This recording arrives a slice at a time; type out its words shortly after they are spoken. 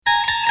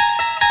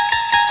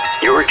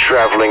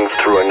traveling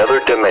through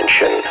another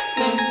dimension.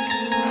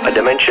 A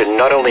dimension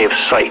not only of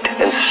sight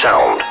and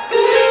sound,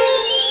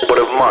 but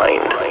of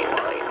mind.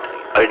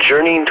 A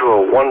journey into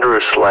a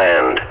wondrous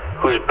land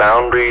whose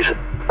boundaries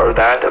are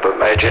that of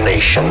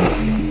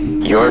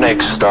imagination. Your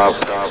next stop,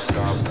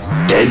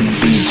 Dead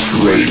Beats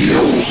Radio.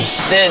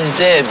 Zed's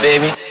dead,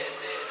 baby.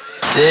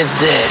 Zed's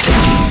dead.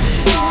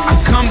 I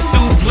come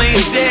through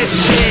playing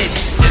Zed's dead.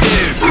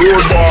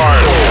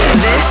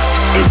 This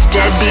is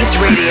Dead Beats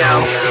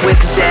Radio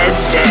with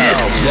Zed's dead.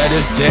 Zed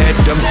is dead,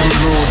 them some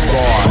rude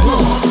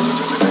boys.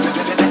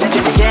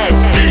 Dead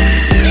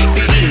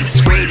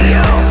Beats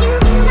Radio.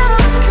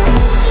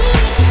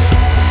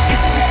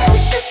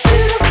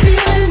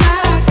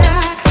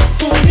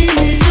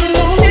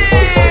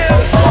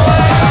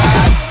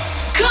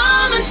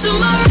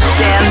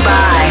 Stand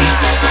by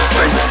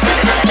for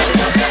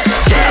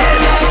Dead.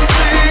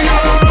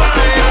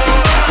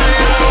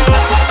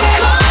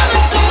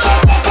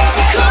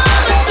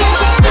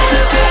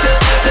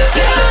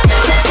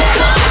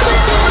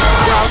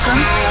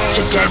 Welcome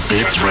to Dead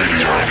Beats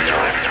Radio.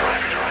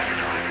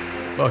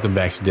 Welcome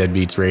back to Dead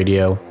Beats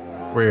Radio.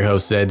 We're your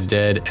host, Zed's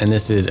Dead, and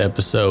this is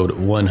episode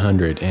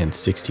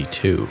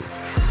 162.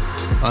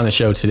 On the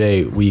show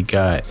today, we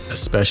got a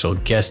special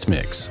guest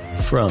mix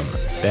from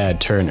Bad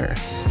Turner.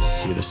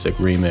 He did a sick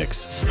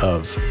remix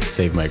of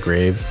Save My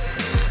Grave.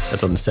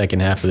 That's on the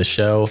second half of the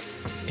show.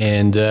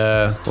 And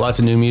lots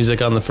of new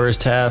music on the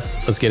first half.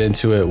 Let's get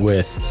into it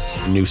with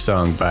a new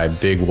song by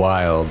Big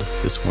Wild.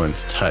 This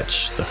one's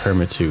Touch, the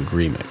Hermitude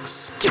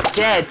remix.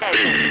 Dead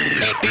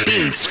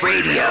Beats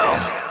Radio.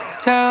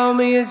 Tell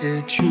me, is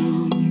it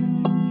true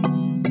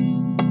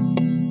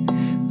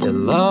that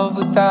love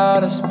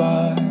without a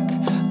spark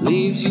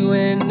leaves you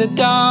in the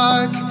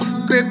dark,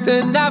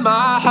 gripping at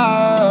my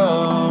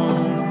heart,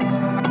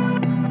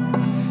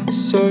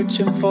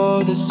 searching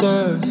for the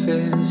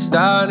surface,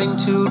 starting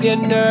to get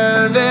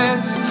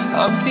nervous.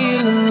 I'm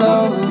feeling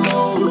low.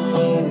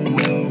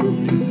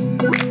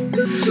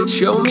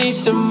 Show me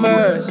some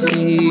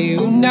mercy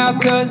now,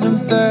 'cause I'm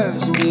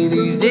thirsty.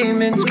 These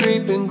demons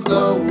creeping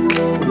close,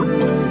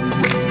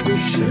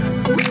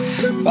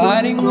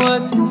 fighting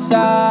what's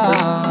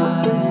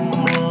inside.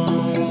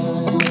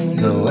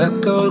 No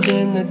echoes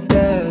in the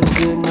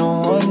desert, no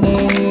one to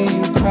hear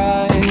you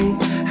crying,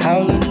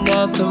 howling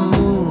at the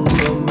moon,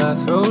 but my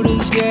throat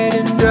is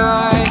getting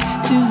dry.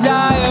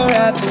 Desire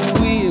at the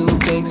wheel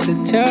takes a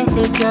turn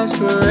for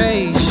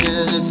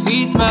desperation. It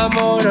feeds my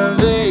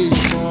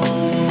motivation.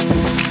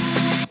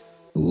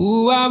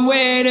 Ooh, I'm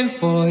waiting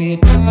for your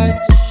touch.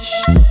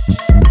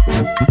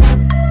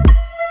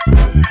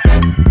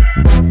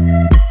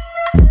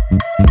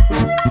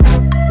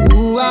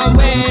 Ooh, I'm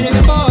waiting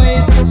for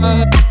your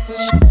touch.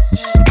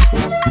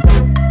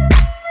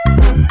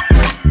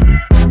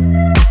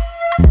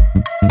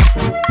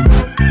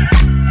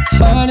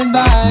 Haunted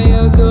by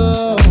your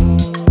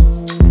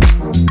ghost,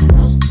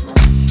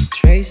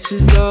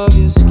 traces of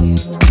your skin,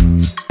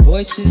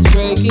 voices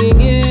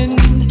breaking in.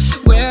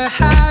 Where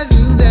have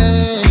you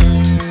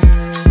been?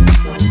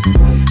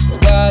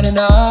 Forgotten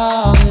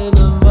all in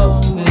a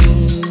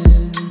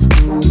moment.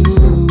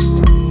 Ooh,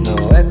 no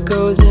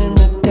echoes in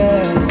the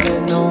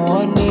desert, no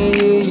one to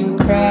hear you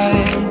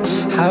crying,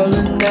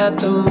 howling at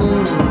the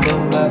moon, but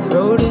my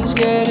throat is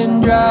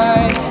getting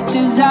dry.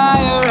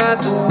 Desire at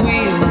the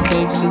wheel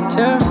takes a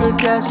turn for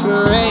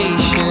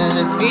desperation.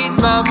 It feeds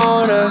my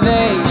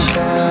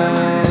motivation.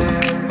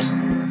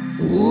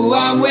 Ooh,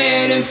 I'm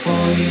waiting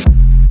for you.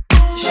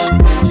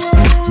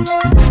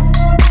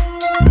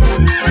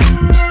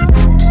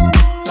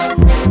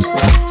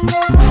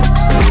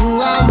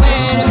 Ooh, I'm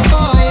waiting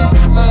for you.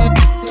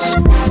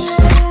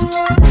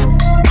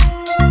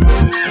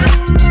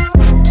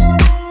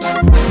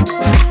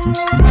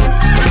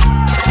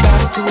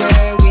 Back to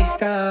where we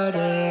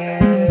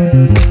started.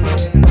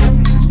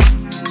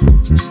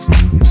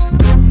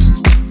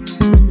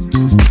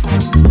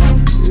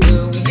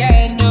 Will we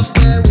end up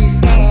where we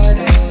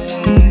started?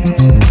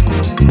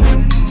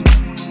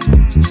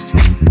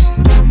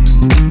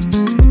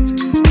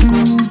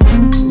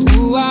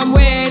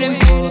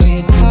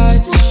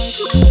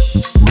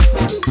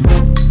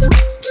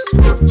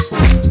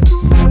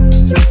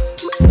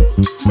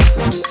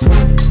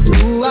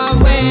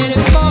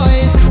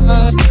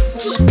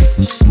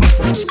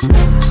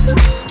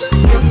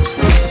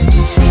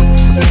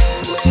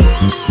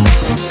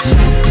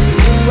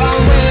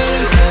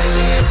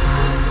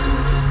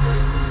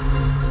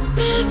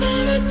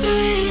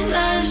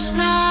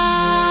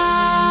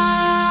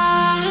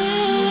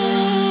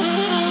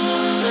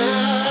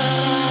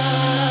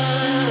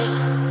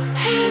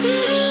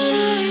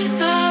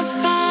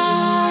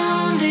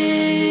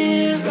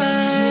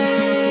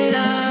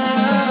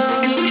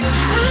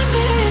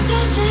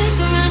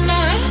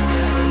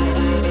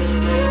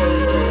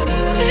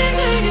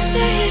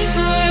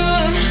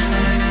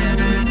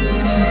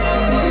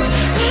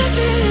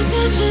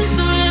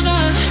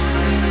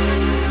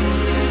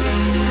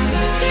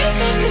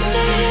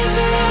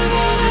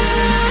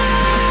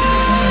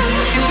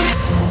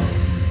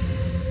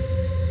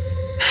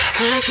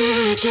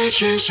 pay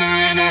attention,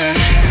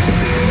 surrender.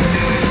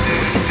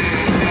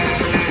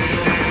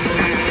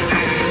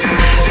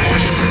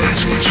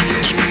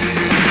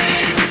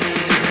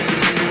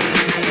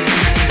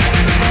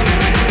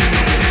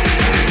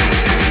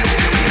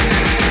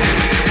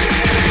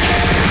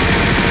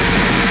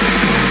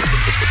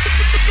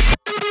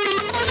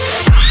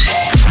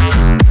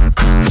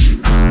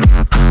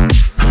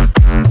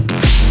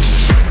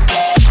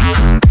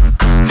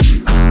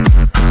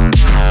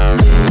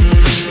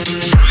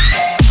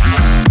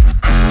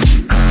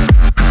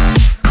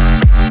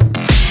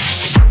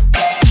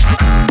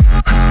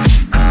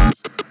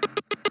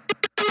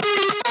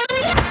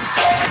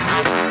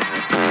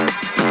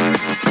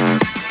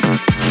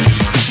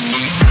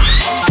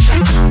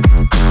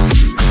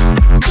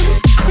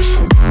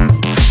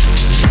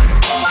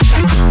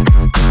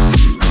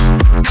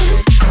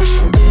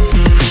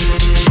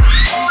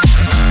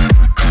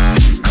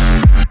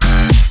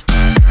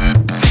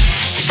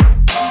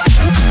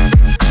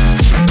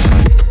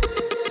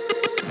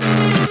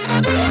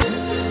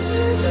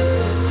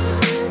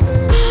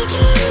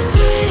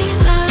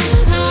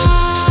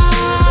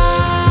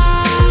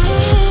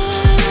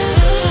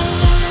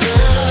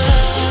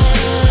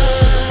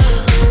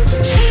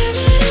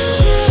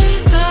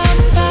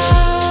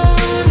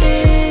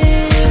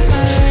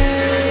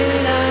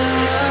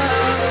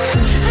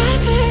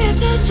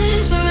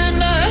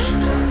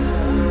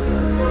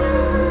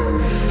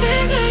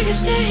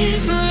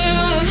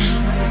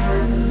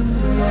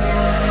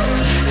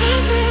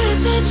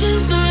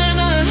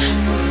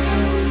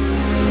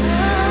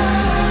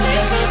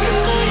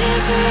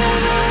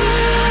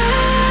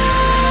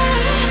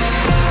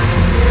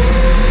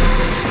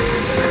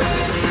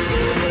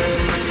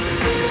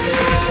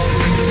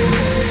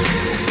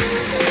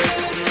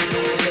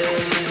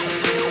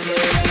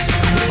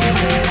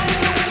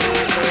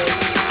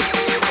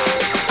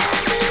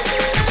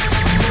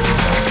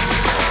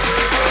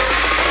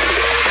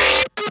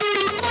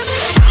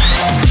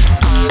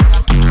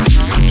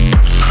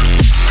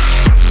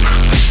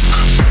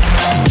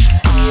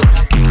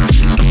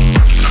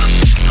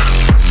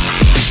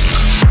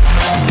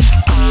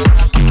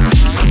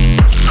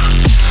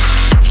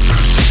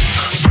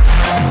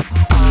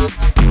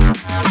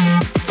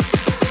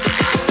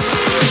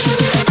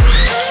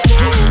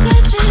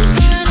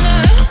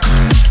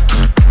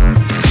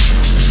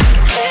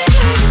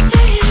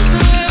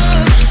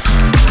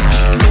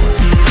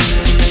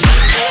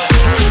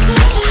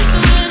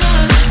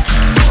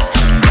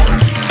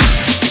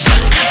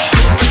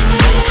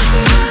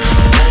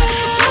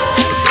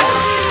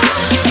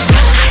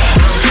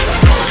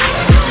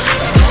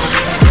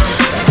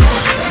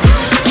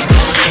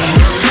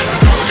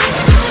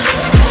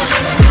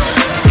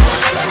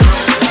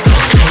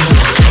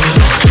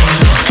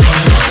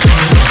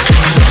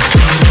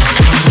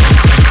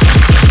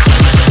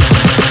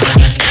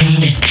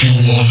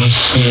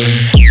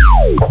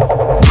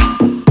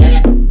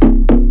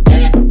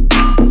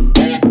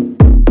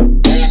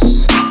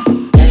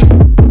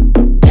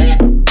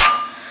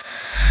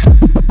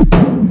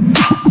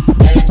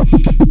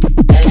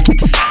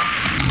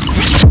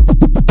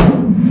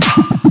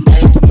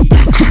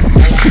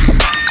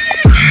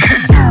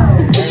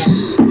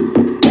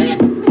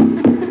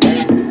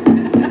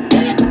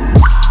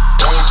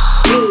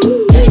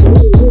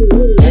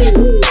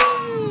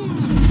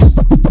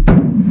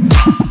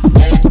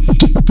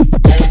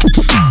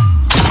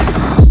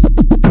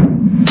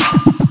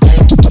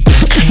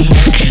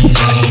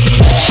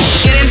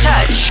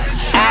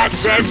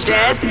 Zed's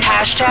Dead,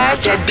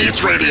 hashtag Dead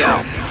Beats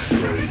Radio.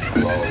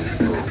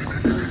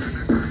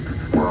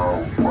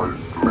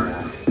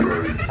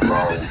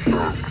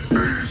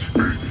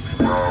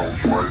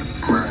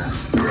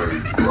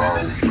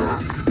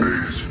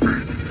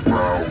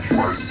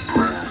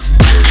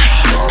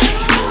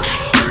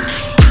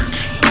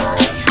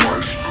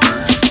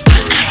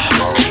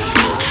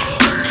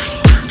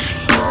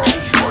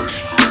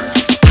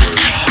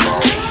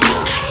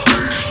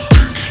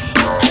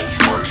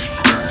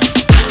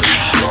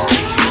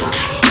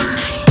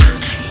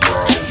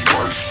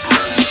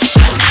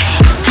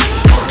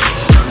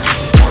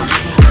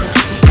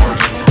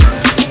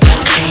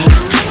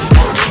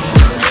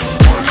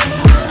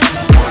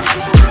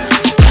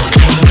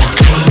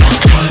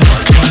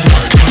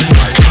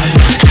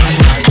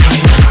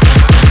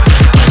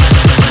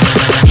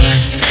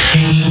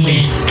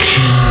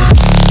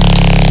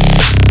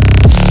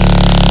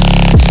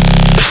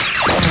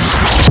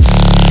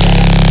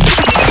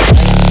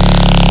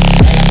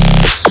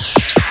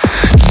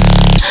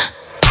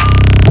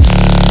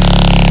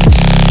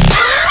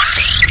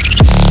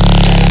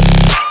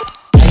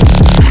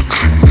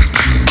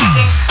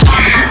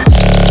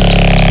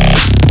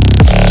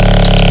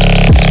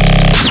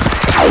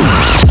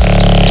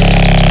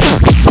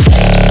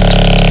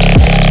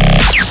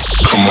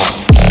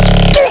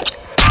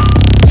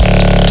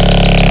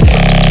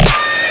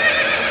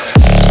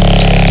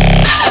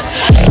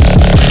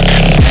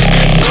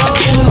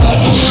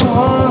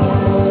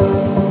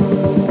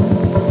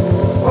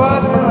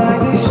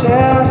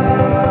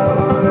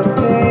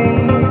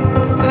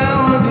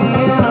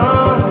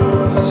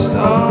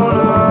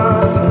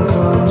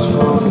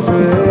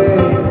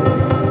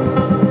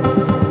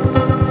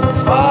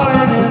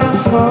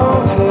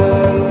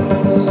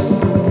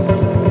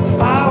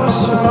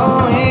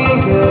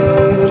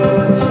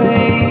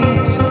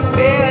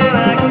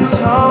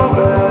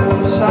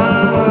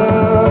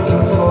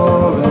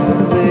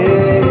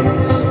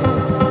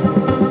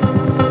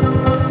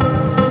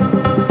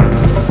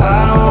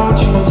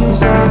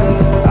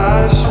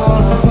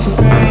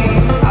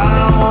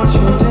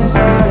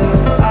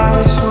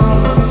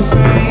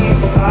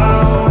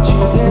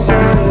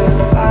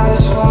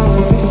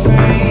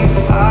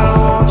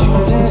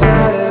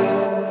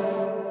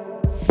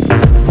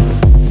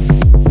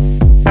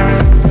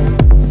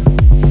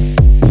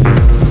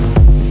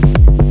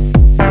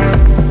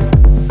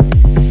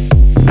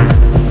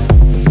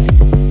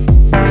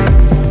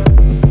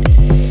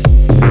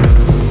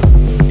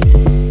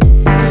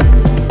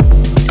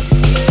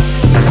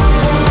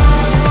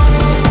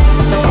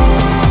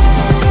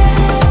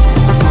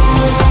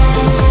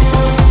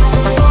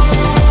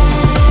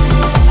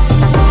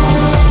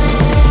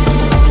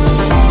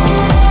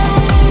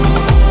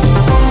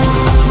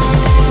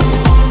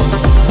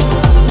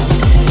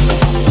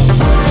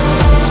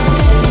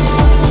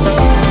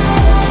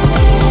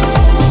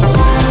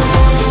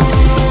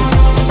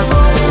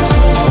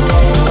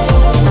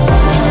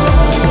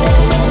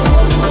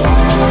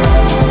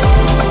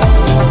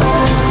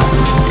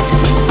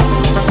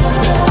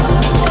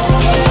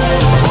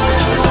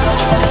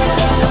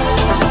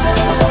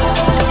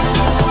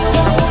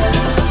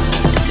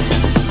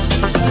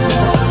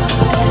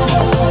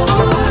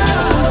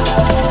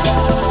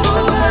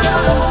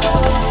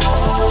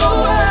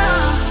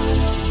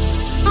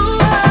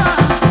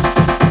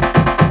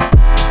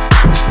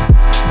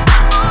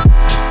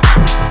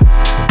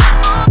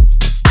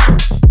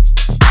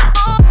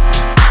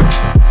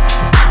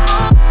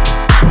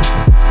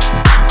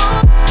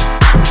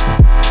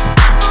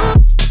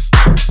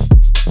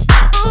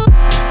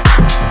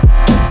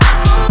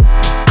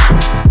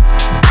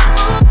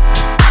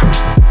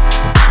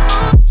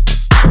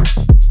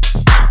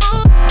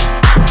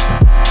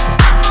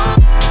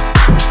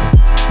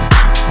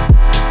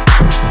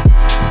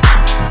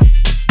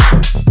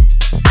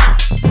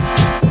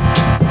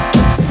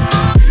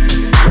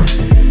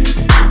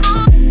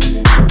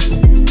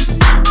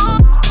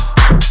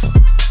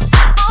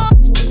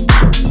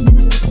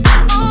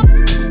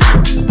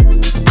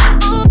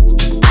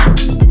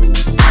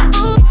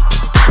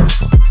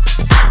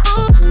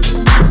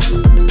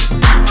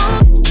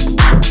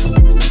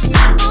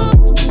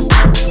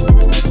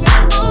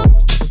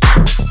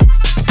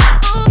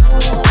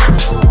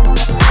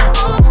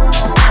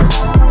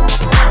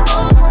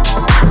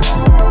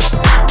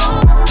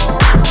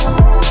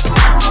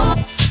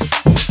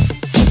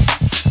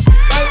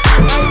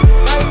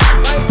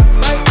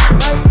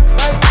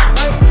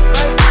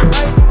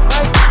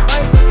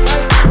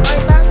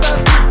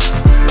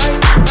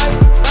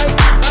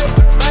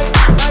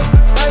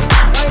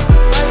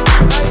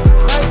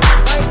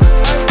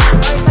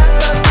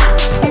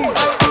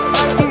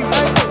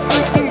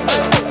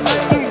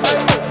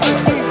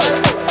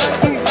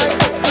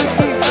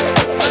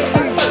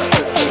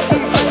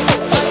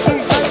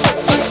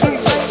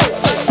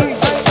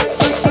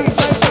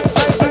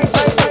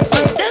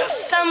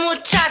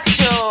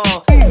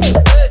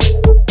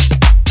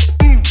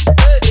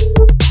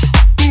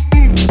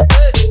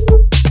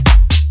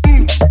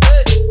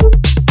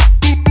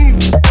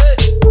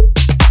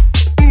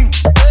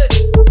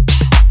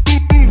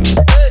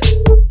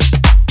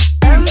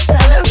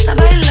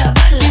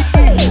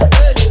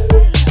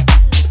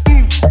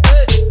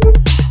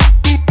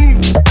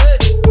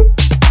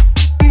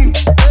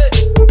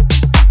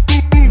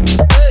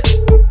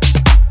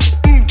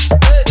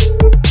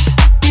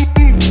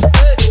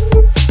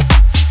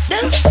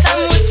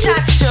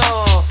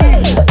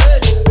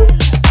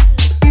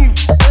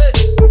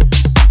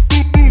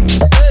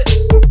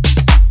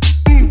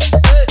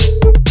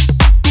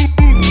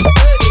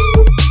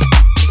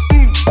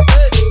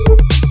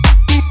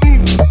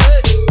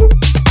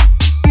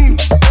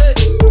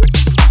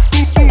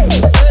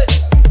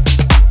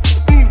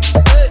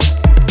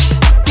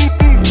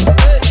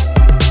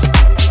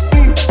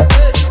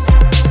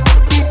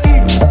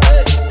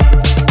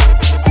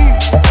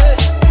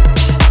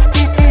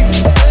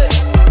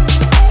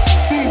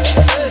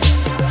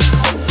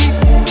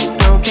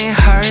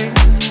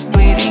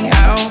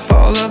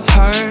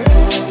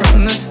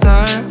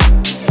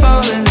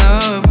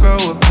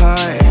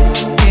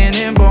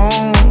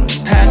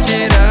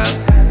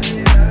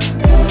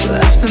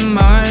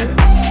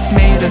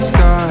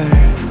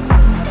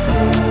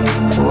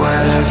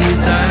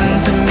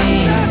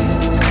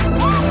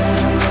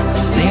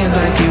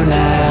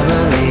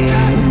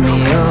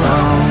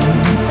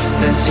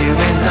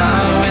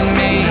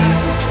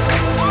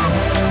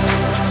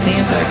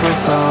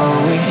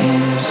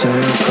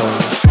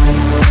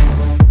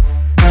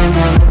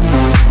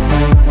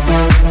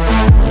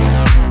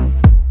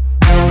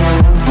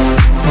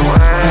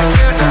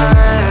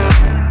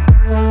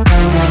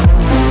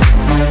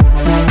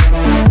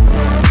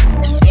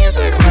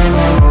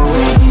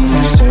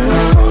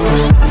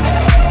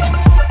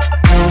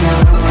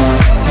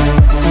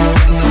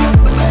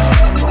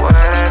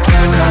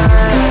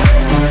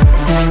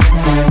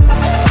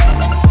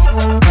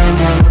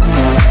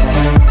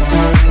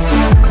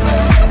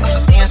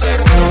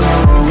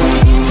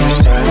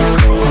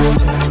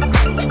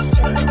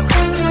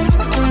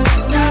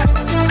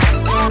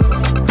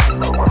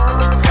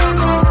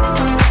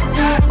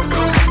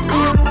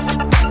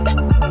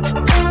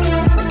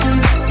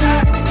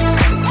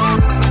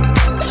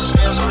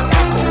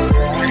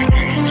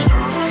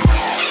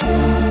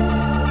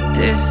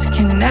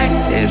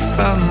 disconnected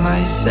from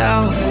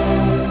myself,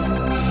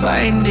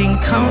 finding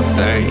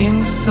comfort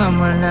in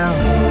someone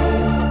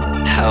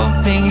else.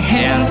 Helping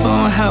hands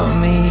won't help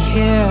me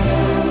here.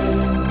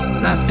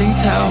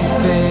 Nothing's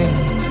helping.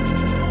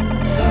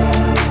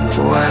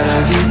 What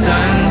have you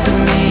done to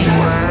me?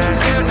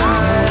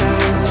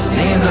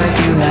 Seems like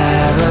you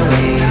never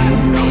leave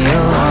me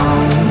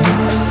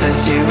alone.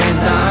 Since you've been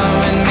done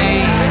with me,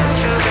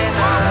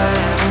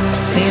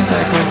 seems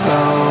like we're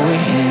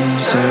going in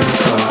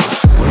circles.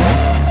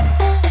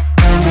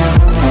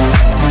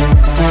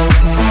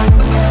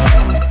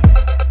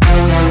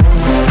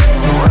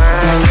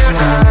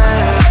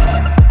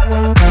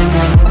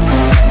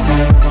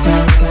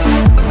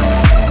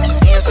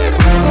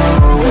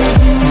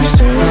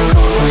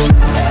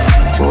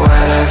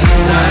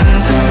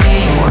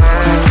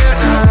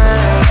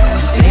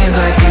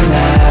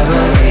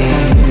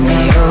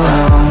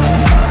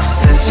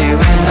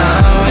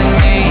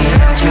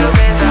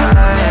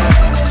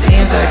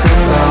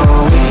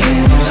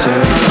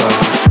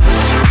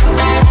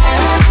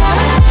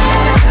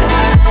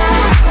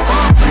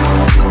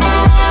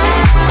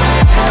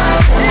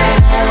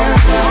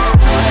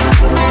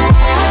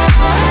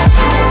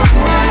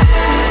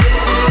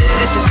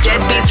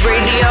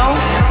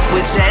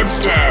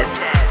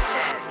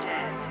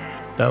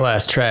 That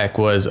last track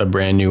was a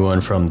brand new one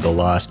from The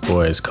Lost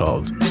Boys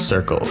called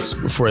Circles.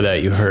 Before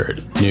that, you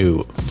heard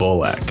New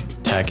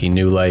Volak, Tacky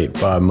New Light,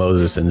 Bob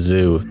Moses and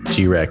Zoo,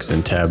 G-Rex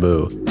and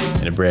Taboo,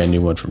 and a brand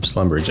new one from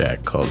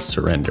Slumberjack called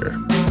Surrender.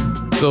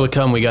 Still to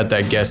come, we got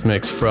that guest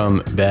mix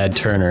from Bad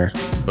Turner.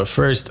 But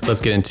first, let's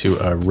get into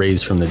a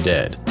Raised from the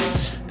Dead.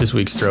 This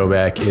week's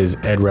throwback is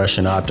Ed Rush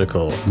and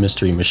Optical,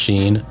 Mystery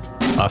Machine,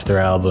 off their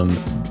album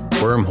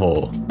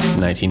Wormhole,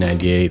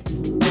 1998.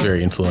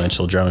 Very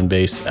influential drum and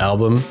bass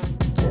album.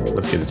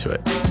 Let's get into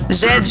it.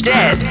 Zed's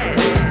Dead,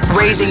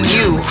 raising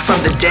you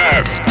from the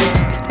dead.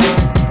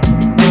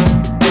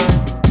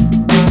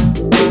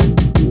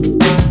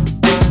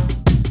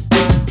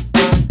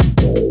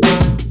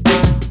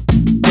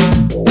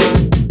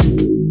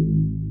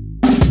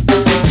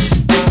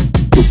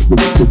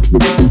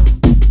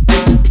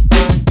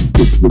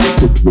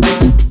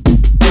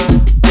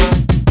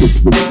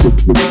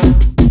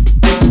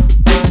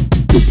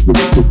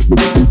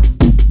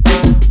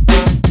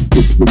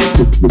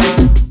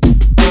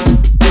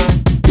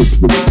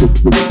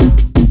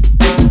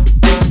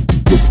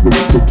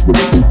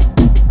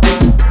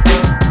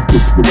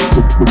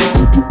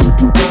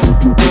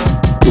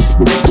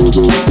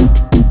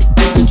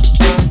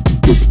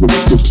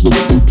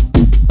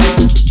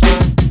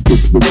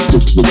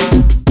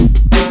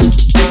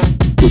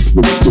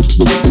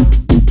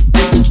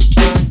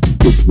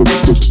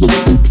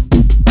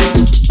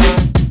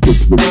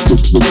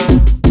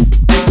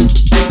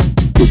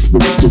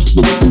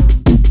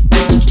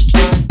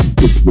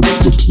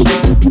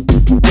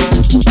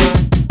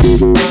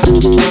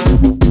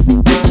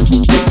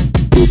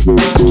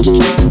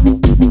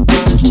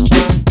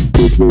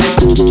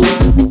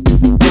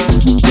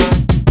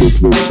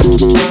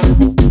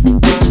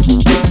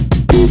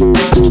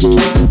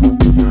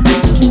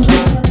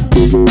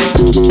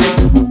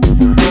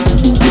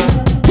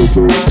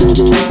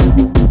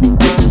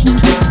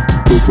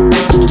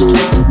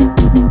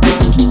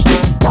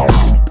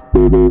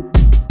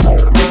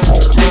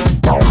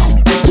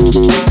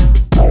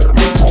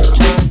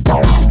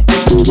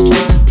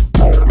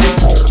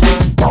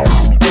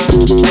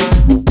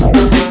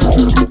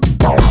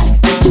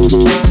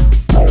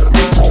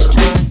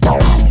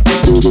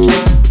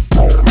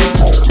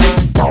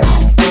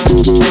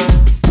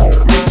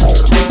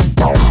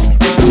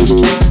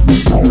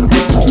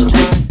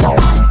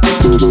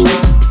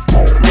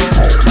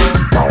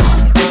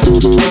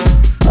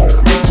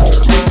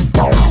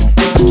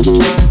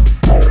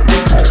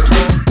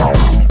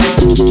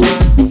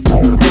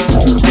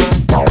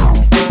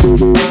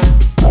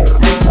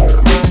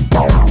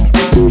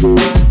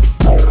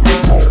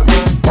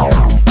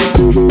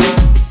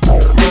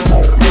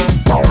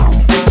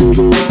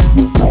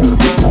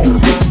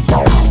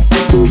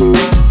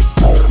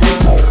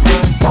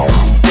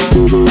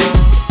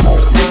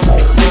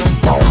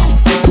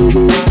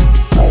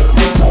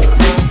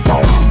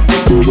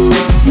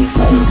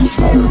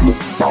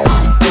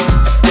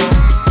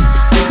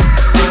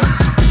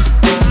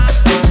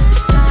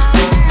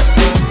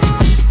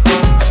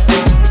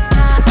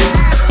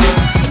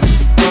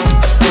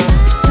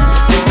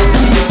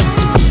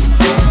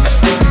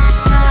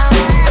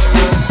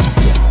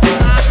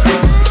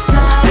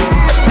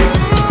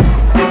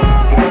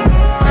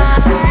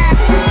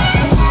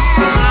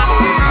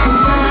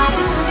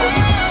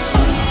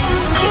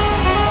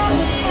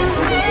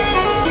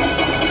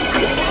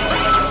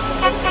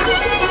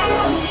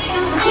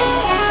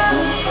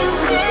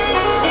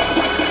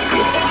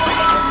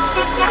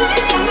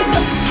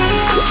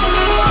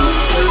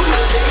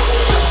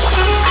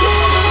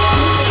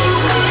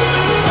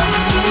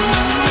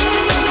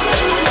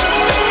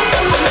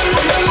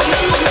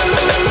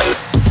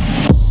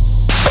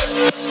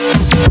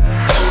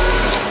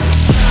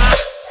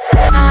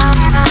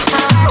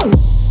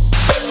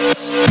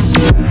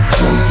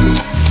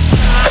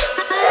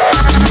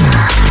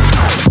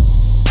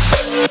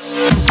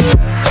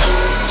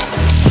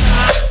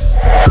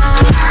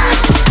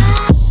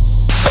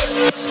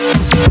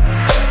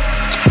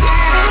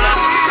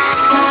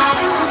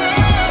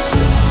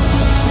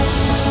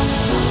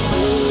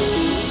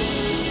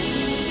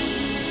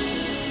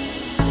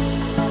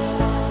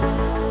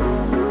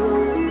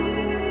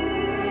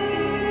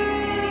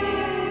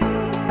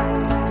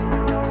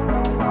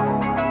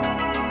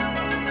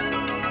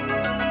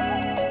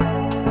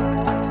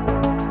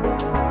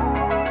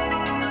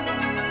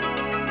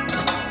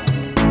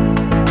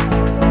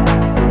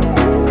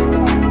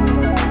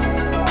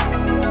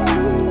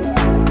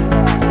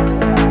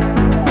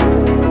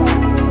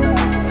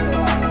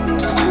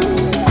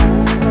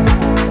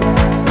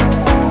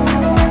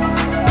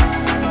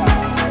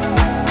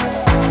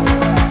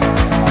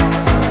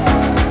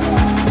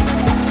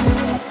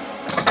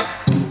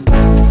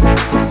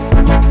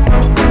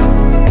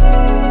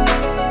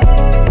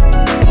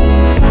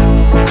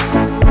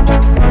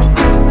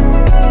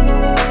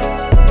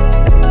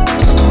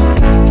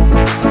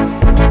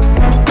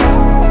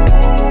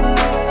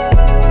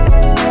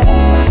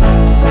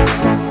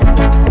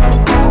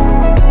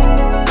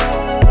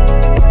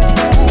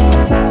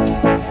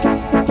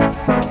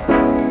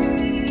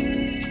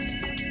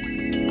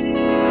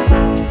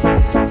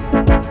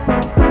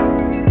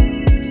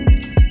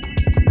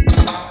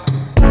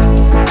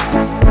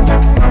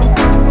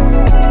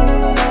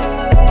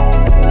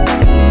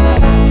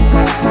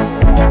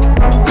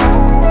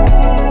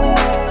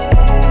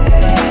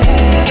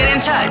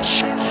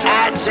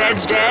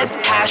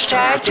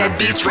 Hashtag Dead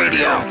Beats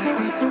Radio.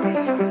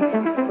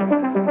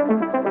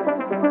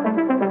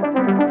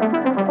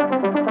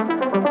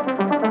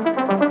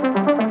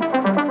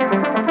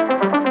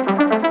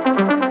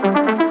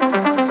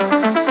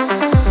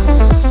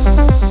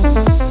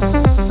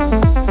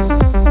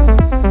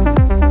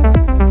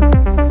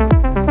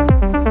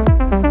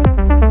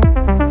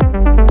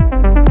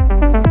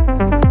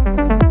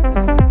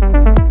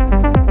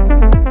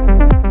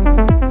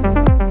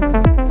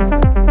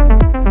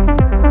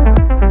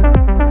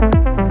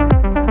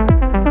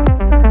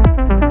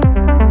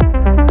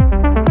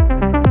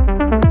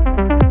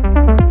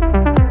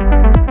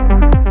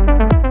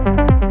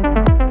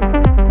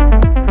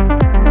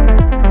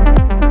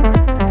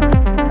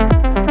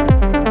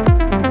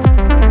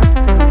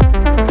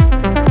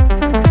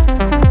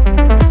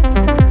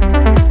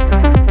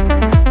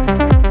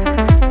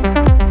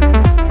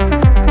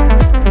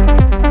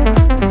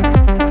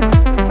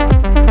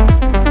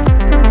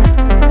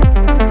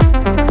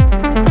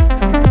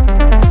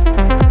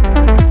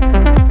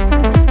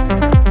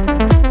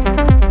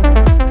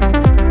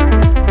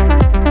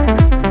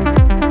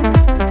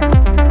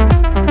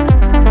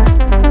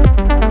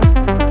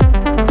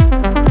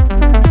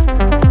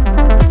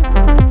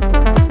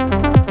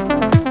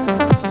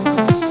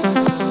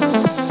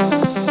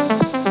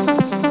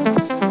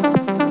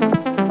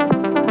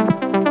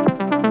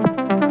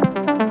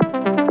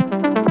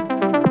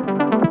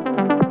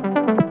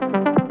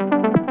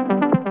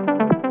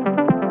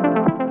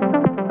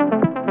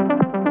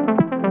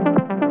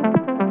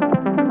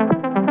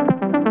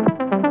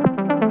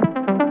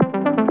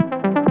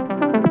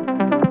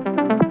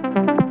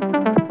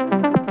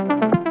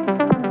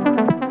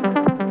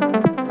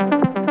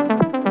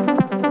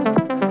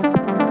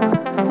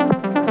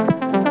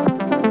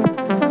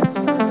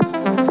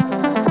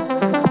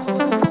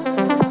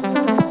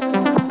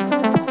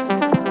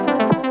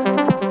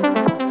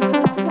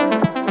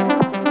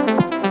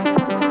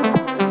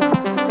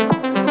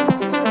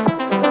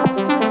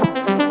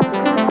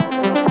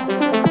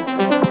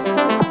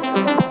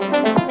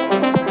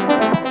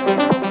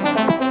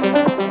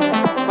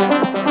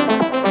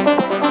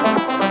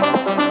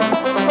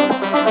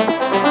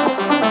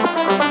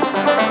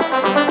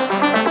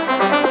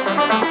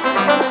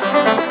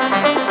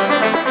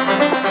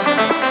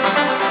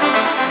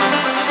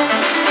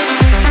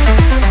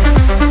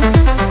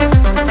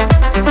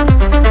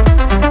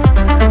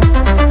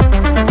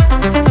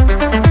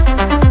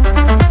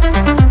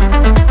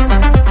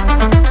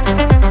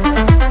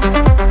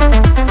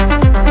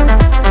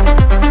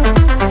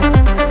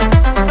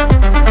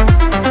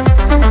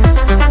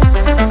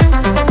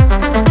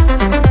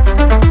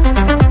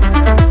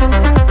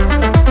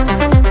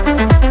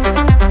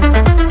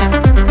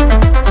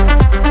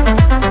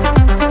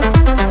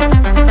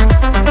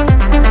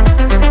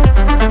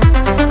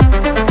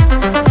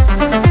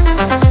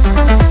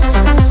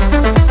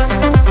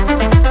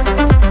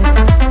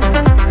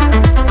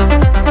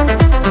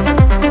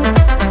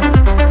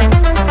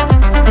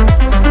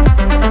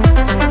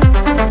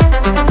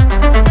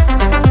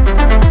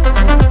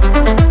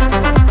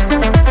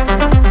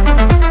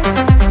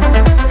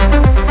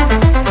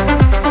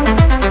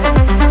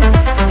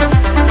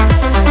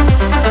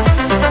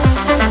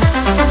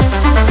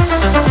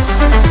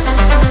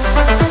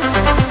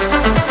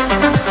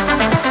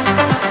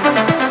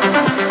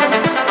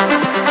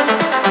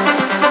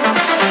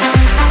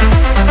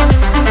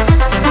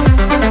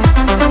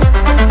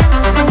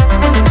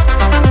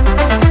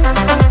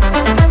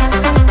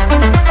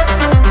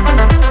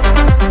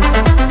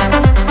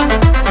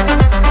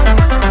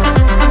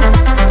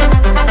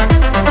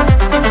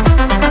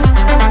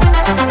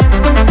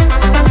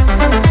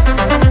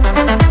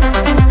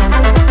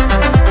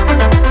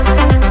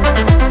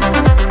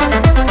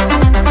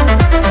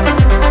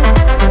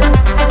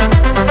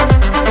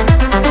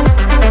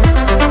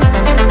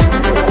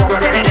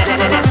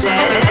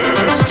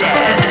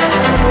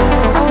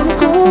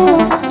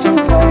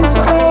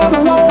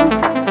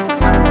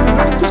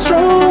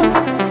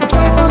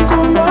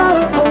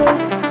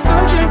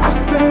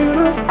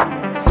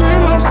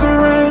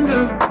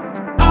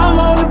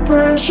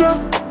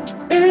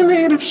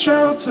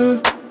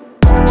 shelter.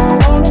 I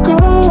wanna go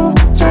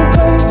to a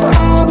place where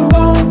I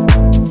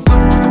belong,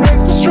 somewhere that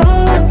makes me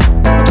strong,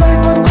 a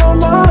place I call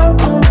my own.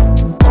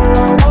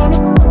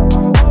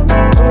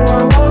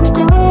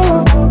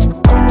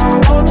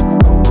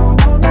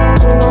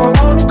 I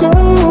wanna go,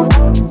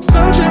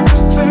 searching for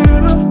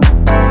sinner,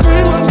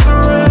 sweet love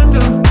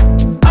surrender.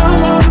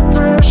 I'm under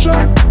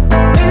pressure,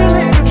 in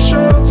need of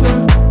shelter.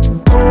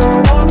 I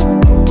wanna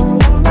go.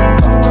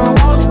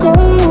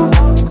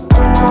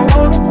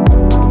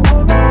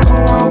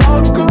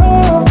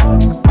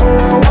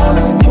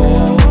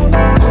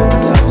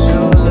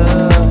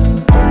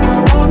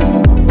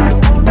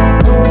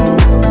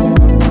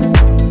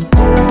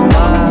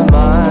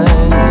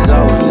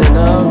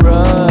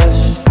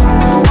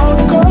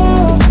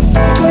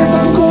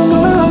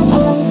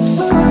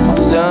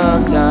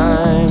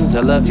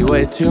 I love you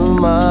way too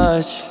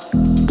much.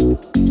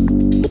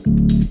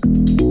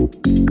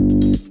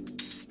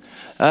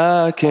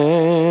 I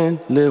can't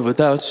live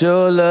without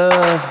your love.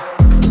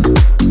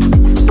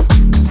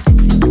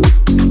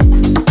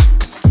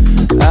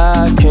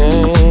 I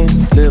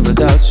can't live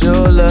without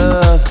your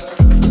love.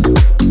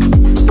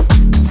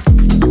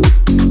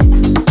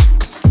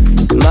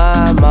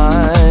 My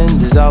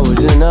mind is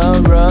always in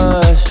a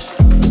rush.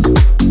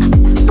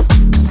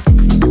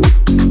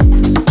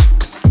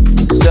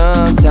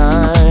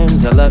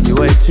 Sometimes I love you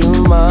way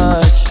too much.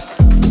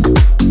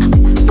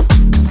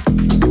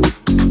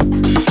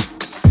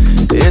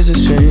 It's a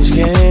strange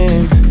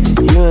game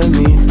you and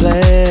me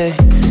play.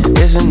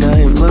 It's a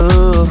night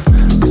move,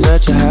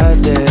 such a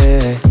hot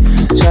day.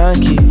 Trying to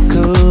keep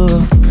cool,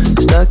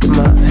 stuck in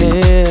my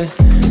head.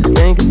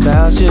 Think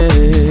about you,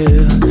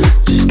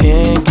 just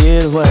can't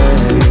get away.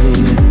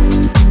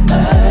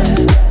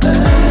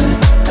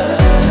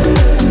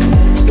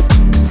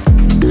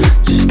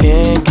 Just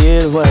can't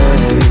get away.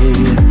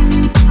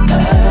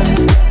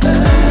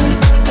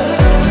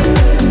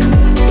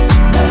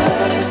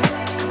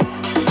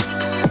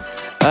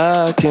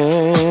 I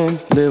can't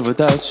live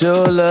without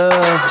your love.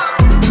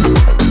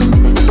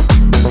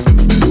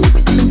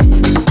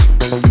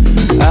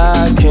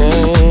 I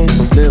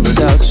can't live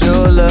without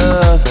your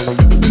love.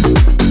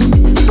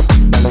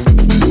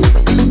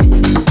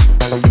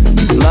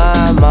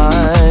 My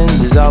mind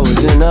is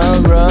always in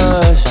a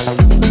rush.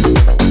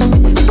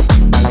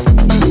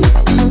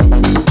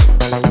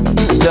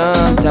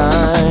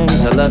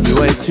 Sometimes I love you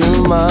way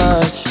too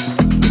much.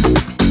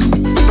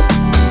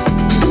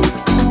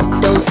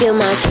 Don't feel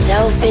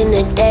myself in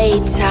the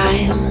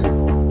daytime.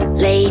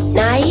 Late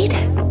night,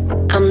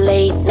 I'm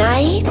late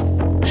night.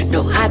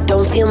 No, I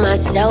don't feel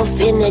myself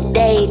in the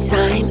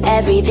daytime.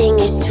 Everything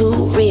is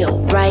too real,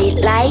 bright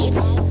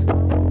lights.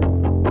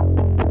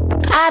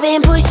 I've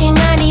been pushing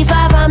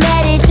 95, I'm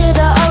headed to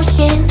the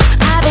ocean.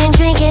 I've been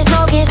drinking,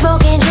 smoking,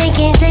 smoking,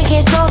 drinking,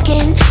 drinking,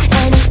 smoking.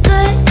 And it's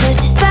good, cause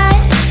it's bad,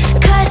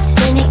 cuts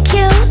and it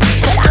kills.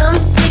 But I'm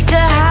sick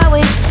of how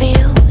it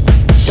feels.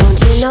 Don't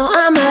you know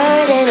I'm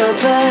hurting on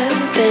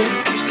purpose?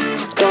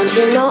 Don't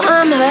you know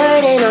I'm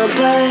hurting on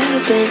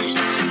purpose?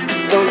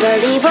 Don't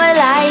believe what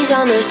lies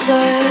on the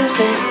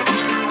surface.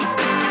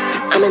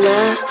 I'm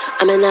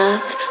in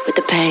love with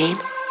the pain.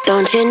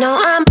 Don't you know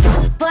I'm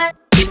what?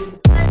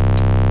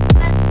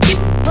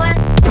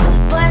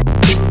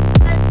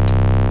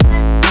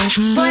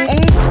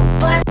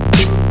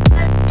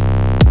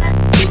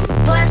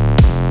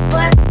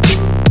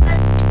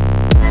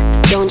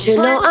 Don't you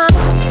know I'm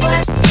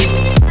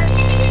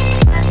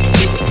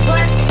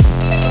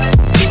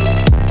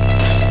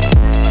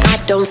I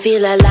don't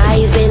feel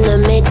alive in the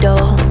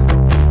middle.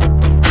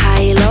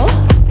 High low,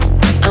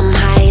 I'm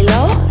high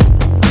low.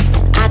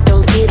 I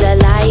don't feel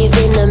alive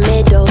in the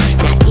middle.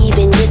 Not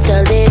even just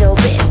a little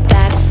bit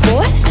back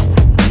forth.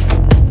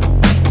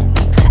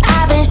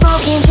 I've been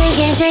smoking,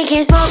 drinking,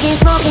 drinking, smoking,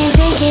 smoking,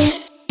 drinking.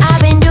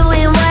 I've been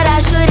doing what I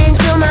shouldn't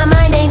till my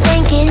mind ain't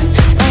thinking.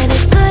 And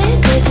it's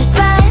good, cause it's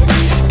bad,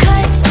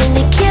 cuts and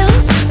it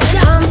kills.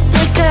 But I'm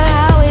sick of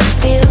how it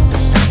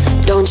feels.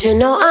 Don't you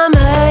know I'm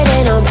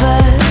hurting on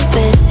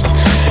purpose?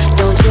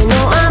 Don't you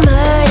know I'm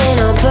hurting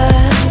on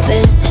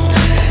purpose?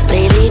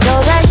 Lately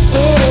though that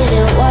shit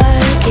isn't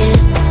working.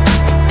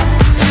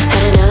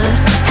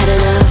 Had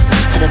enough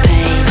of the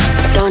pain.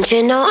 Don't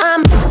you know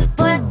I'm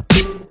what?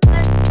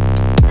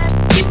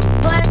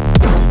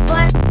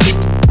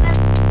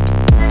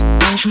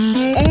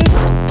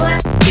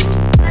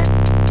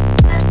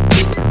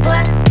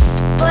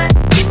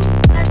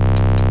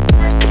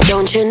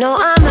 Don't you know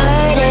I'm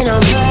hurting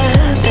on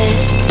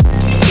purpose?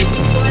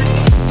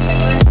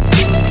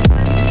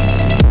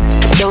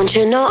 Don't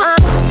you know I'm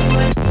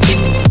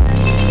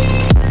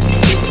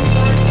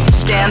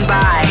Stand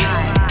by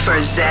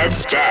for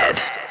Zed's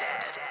Dead.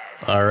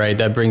 All right,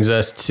 that brings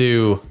us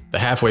to the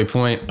halfway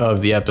point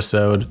of the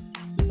episode.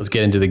 Let's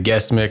get into the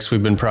guest mix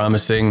we've been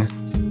promising.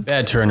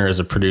 Bad Turner is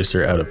a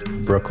producer out of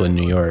Brooklyn,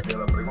 New York.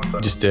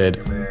 He just did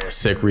a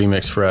sick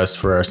remix for us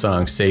for our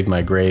song Save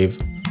My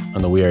Grave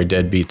on the We Are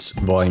Deadbeats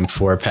Volume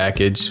 4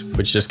 package,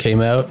 which just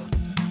came out.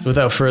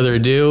 Without further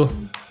ado,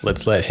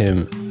 let's let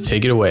him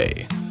take it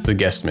away. It's the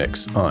guest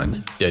mix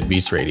on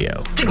Deadbeats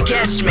Radio. The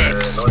guest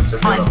mix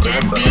on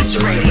Deadbeats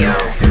Radio.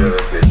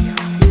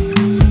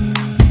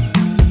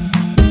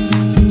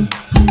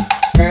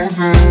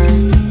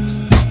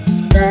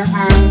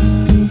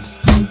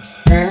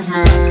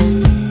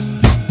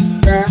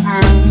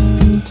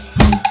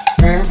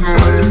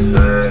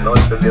 No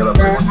entendía la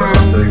pregunta,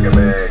 no sé qué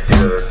me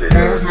quiere decir.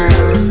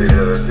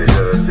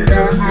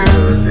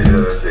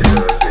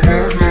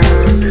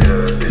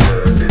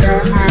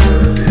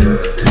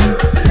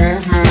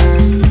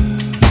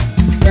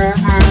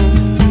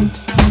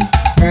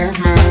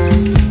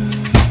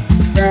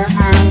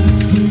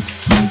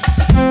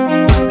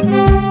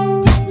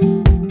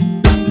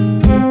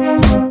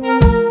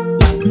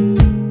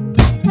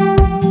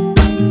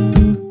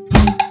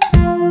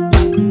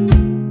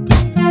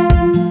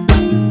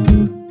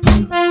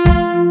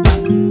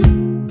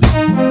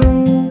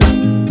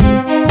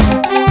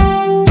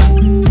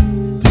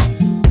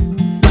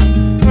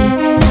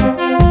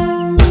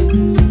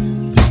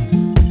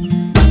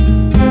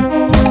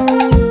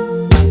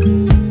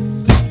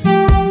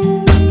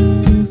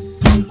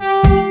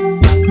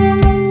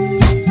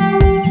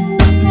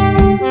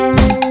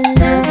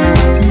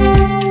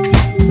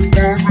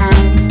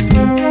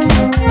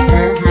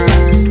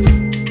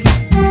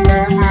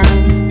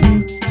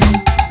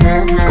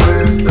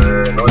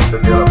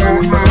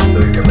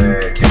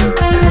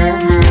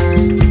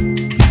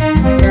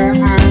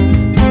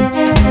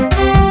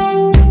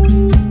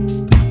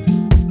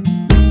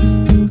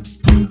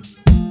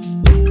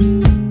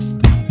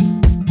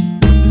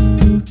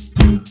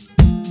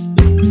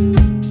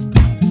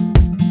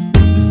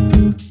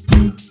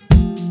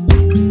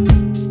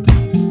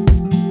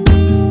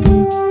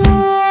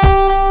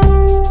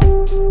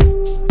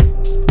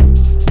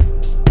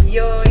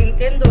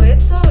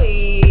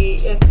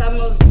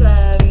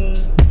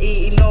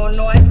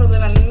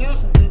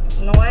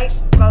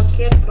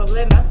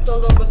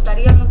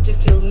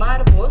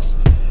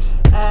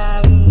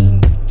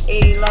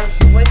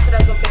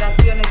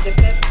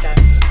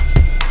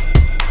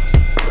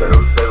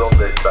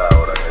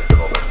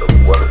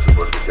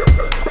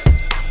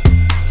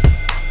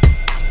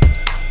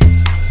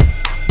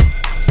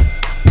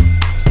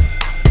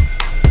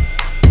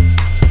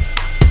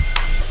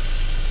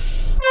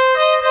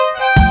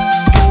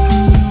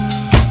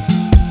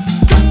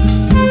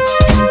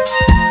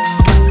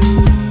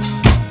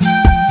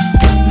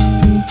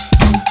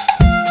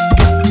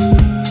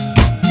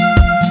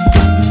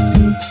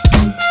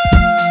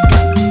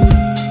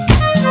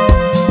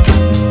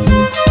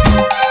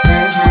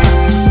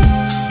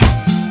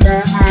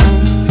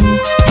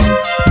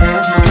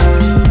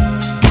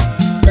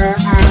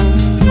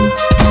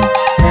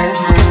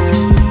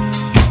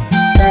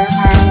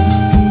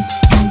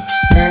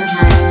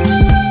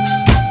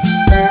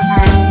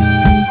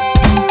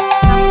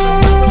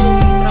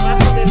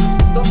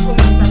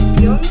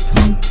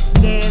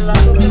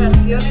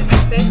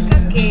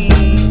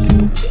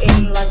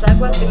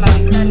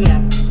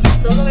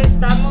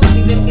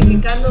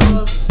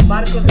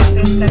 barcos de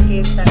pesca que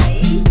están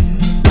ahí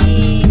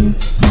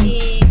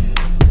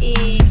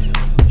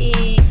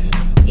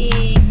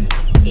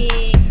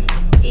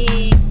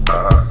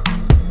Ajá.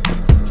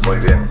 Muy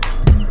bien.